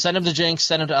 Yeah, so send them to Jinx,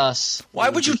 send them to us. Why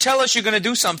would you tell us you're going to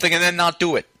do something and then not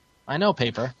do it? I know,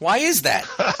 Paper. Why is that?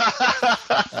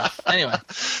 Anyway.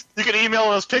 You can email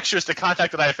those pictures to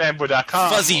contact@ifanboy.com.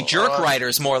 Fuzzy jerk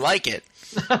writers, more like it.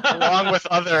 Along with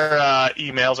other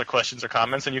emails or questions or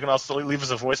comments, and you can also leave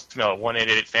us a voicemail at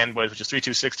 1-888-FANBOYS, which is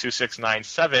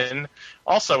 326-2697.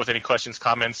 Also, with any questions,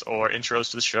 comments, or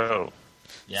intros to the show.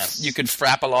 Yes. You could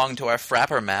frap along to our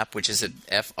Frapper map, which is at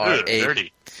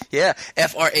dirty. Yeah,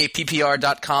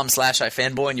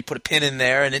 FRAPPR.com/iFanboy, and you put a pin in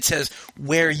there, and it says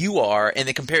where you are, and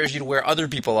it compares you to where other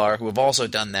people are who have also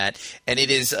done that. And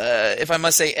it is, if I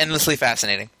must say, endlessly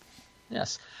fascinating.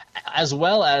 Yes. As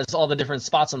well as all the different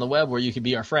spots on the web where you can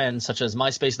be our friends, such as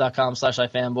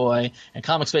myspace.com/ifanboy and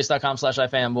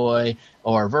comicspace.com/ifanboy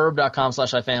or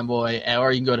verb.com/ifanboy,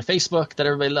 or you can go to Facebook that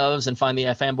everybody loves and find the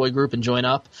iFanboy group and join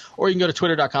up, or you can go to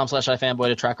twitter.com/ifanboy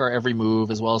to track our every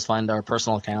move, as well as find our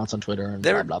personal accounts on Twitter. And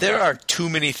there blah, blah, blah. are too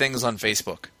many things on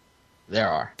Facebook. There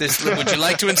are. Would you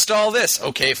like to install this?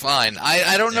 Okay, fine.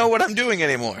 I don't know what I'm doing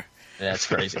anymore. That's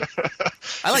crazy.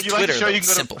 I like Twitter.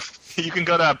 It's simple. You can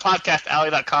go to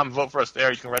podcastalley.com and vote for us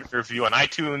there. You can write a review on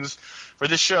iTunes for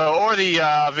this show or the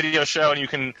video show, and you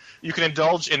can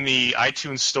indulge in the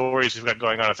iTunes stories we've got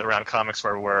going on around comics,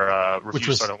 where we're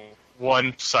reviews start on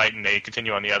one site and they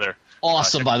continue on the other.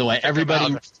 Awesome, by the way.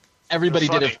 Everybody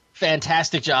did a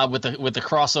fantastic job with the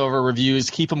crossover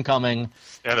reviews. Keep them coming.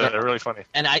 Yeah, they're really funny.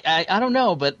 And I don't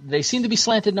know, but they seem to be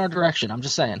slanted in our direction. I'm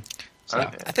just saying. I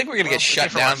think we're going to get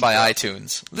shut down by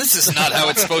iTunes. This is not how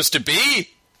it's supposed to be.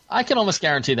 I can almost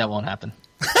guarantee that won't happen.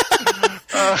 It'd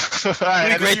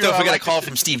be great, though, if we got a call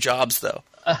from Steve Jobs, though.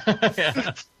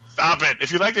 Stop it.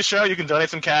 If you like the show, you can donate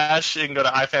some cash. You can go to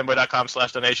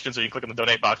ifanboy.com/donations, or you can click on the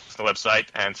donate box on the website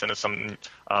and send us some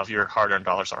of your hard-earned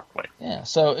dollars our way. Yeah,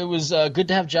 so it was good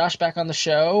to have Josh back on the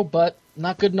show, but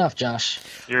not good enough, Josh.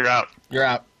 You're out. You're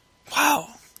out. Wow.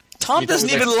 Tom doesn't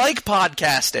even like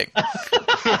podcasting.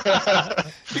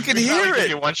 You can hear Give it.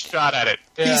 you one shot at it.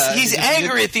 He's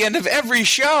angry at the end of every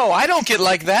show. I don't get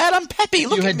like that. I'm peppy.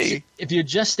 Look at me. If you had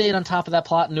just stayed on top of that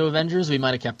plot in New Avengers, we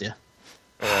might have kept you.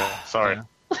 Sorry.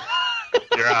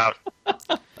 You're out.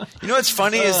 You know what's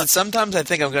funny is that sometimes I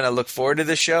think I'm going to look forward to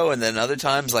the show, and then other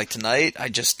times, like tonight, I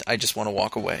just want to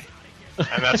walk away.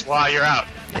 And that's why you're out.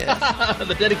 Yeah.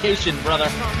 The dedication, brother.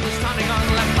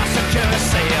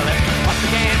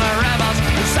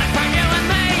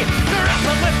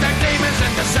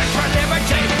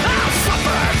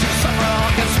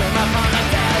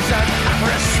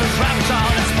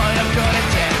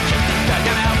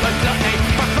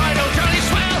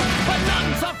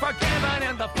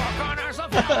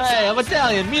 Hey, I'm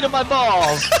Italian. Meat on my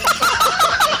balls.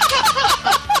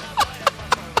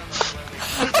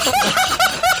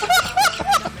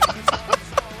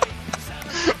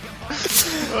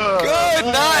 Good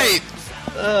night.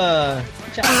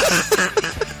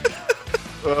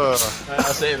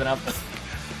 I'll save it up.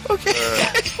 Okay.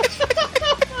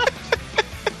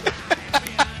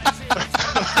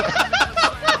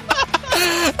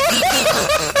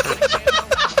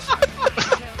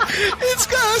 It's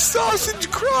got a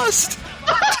sausage crust.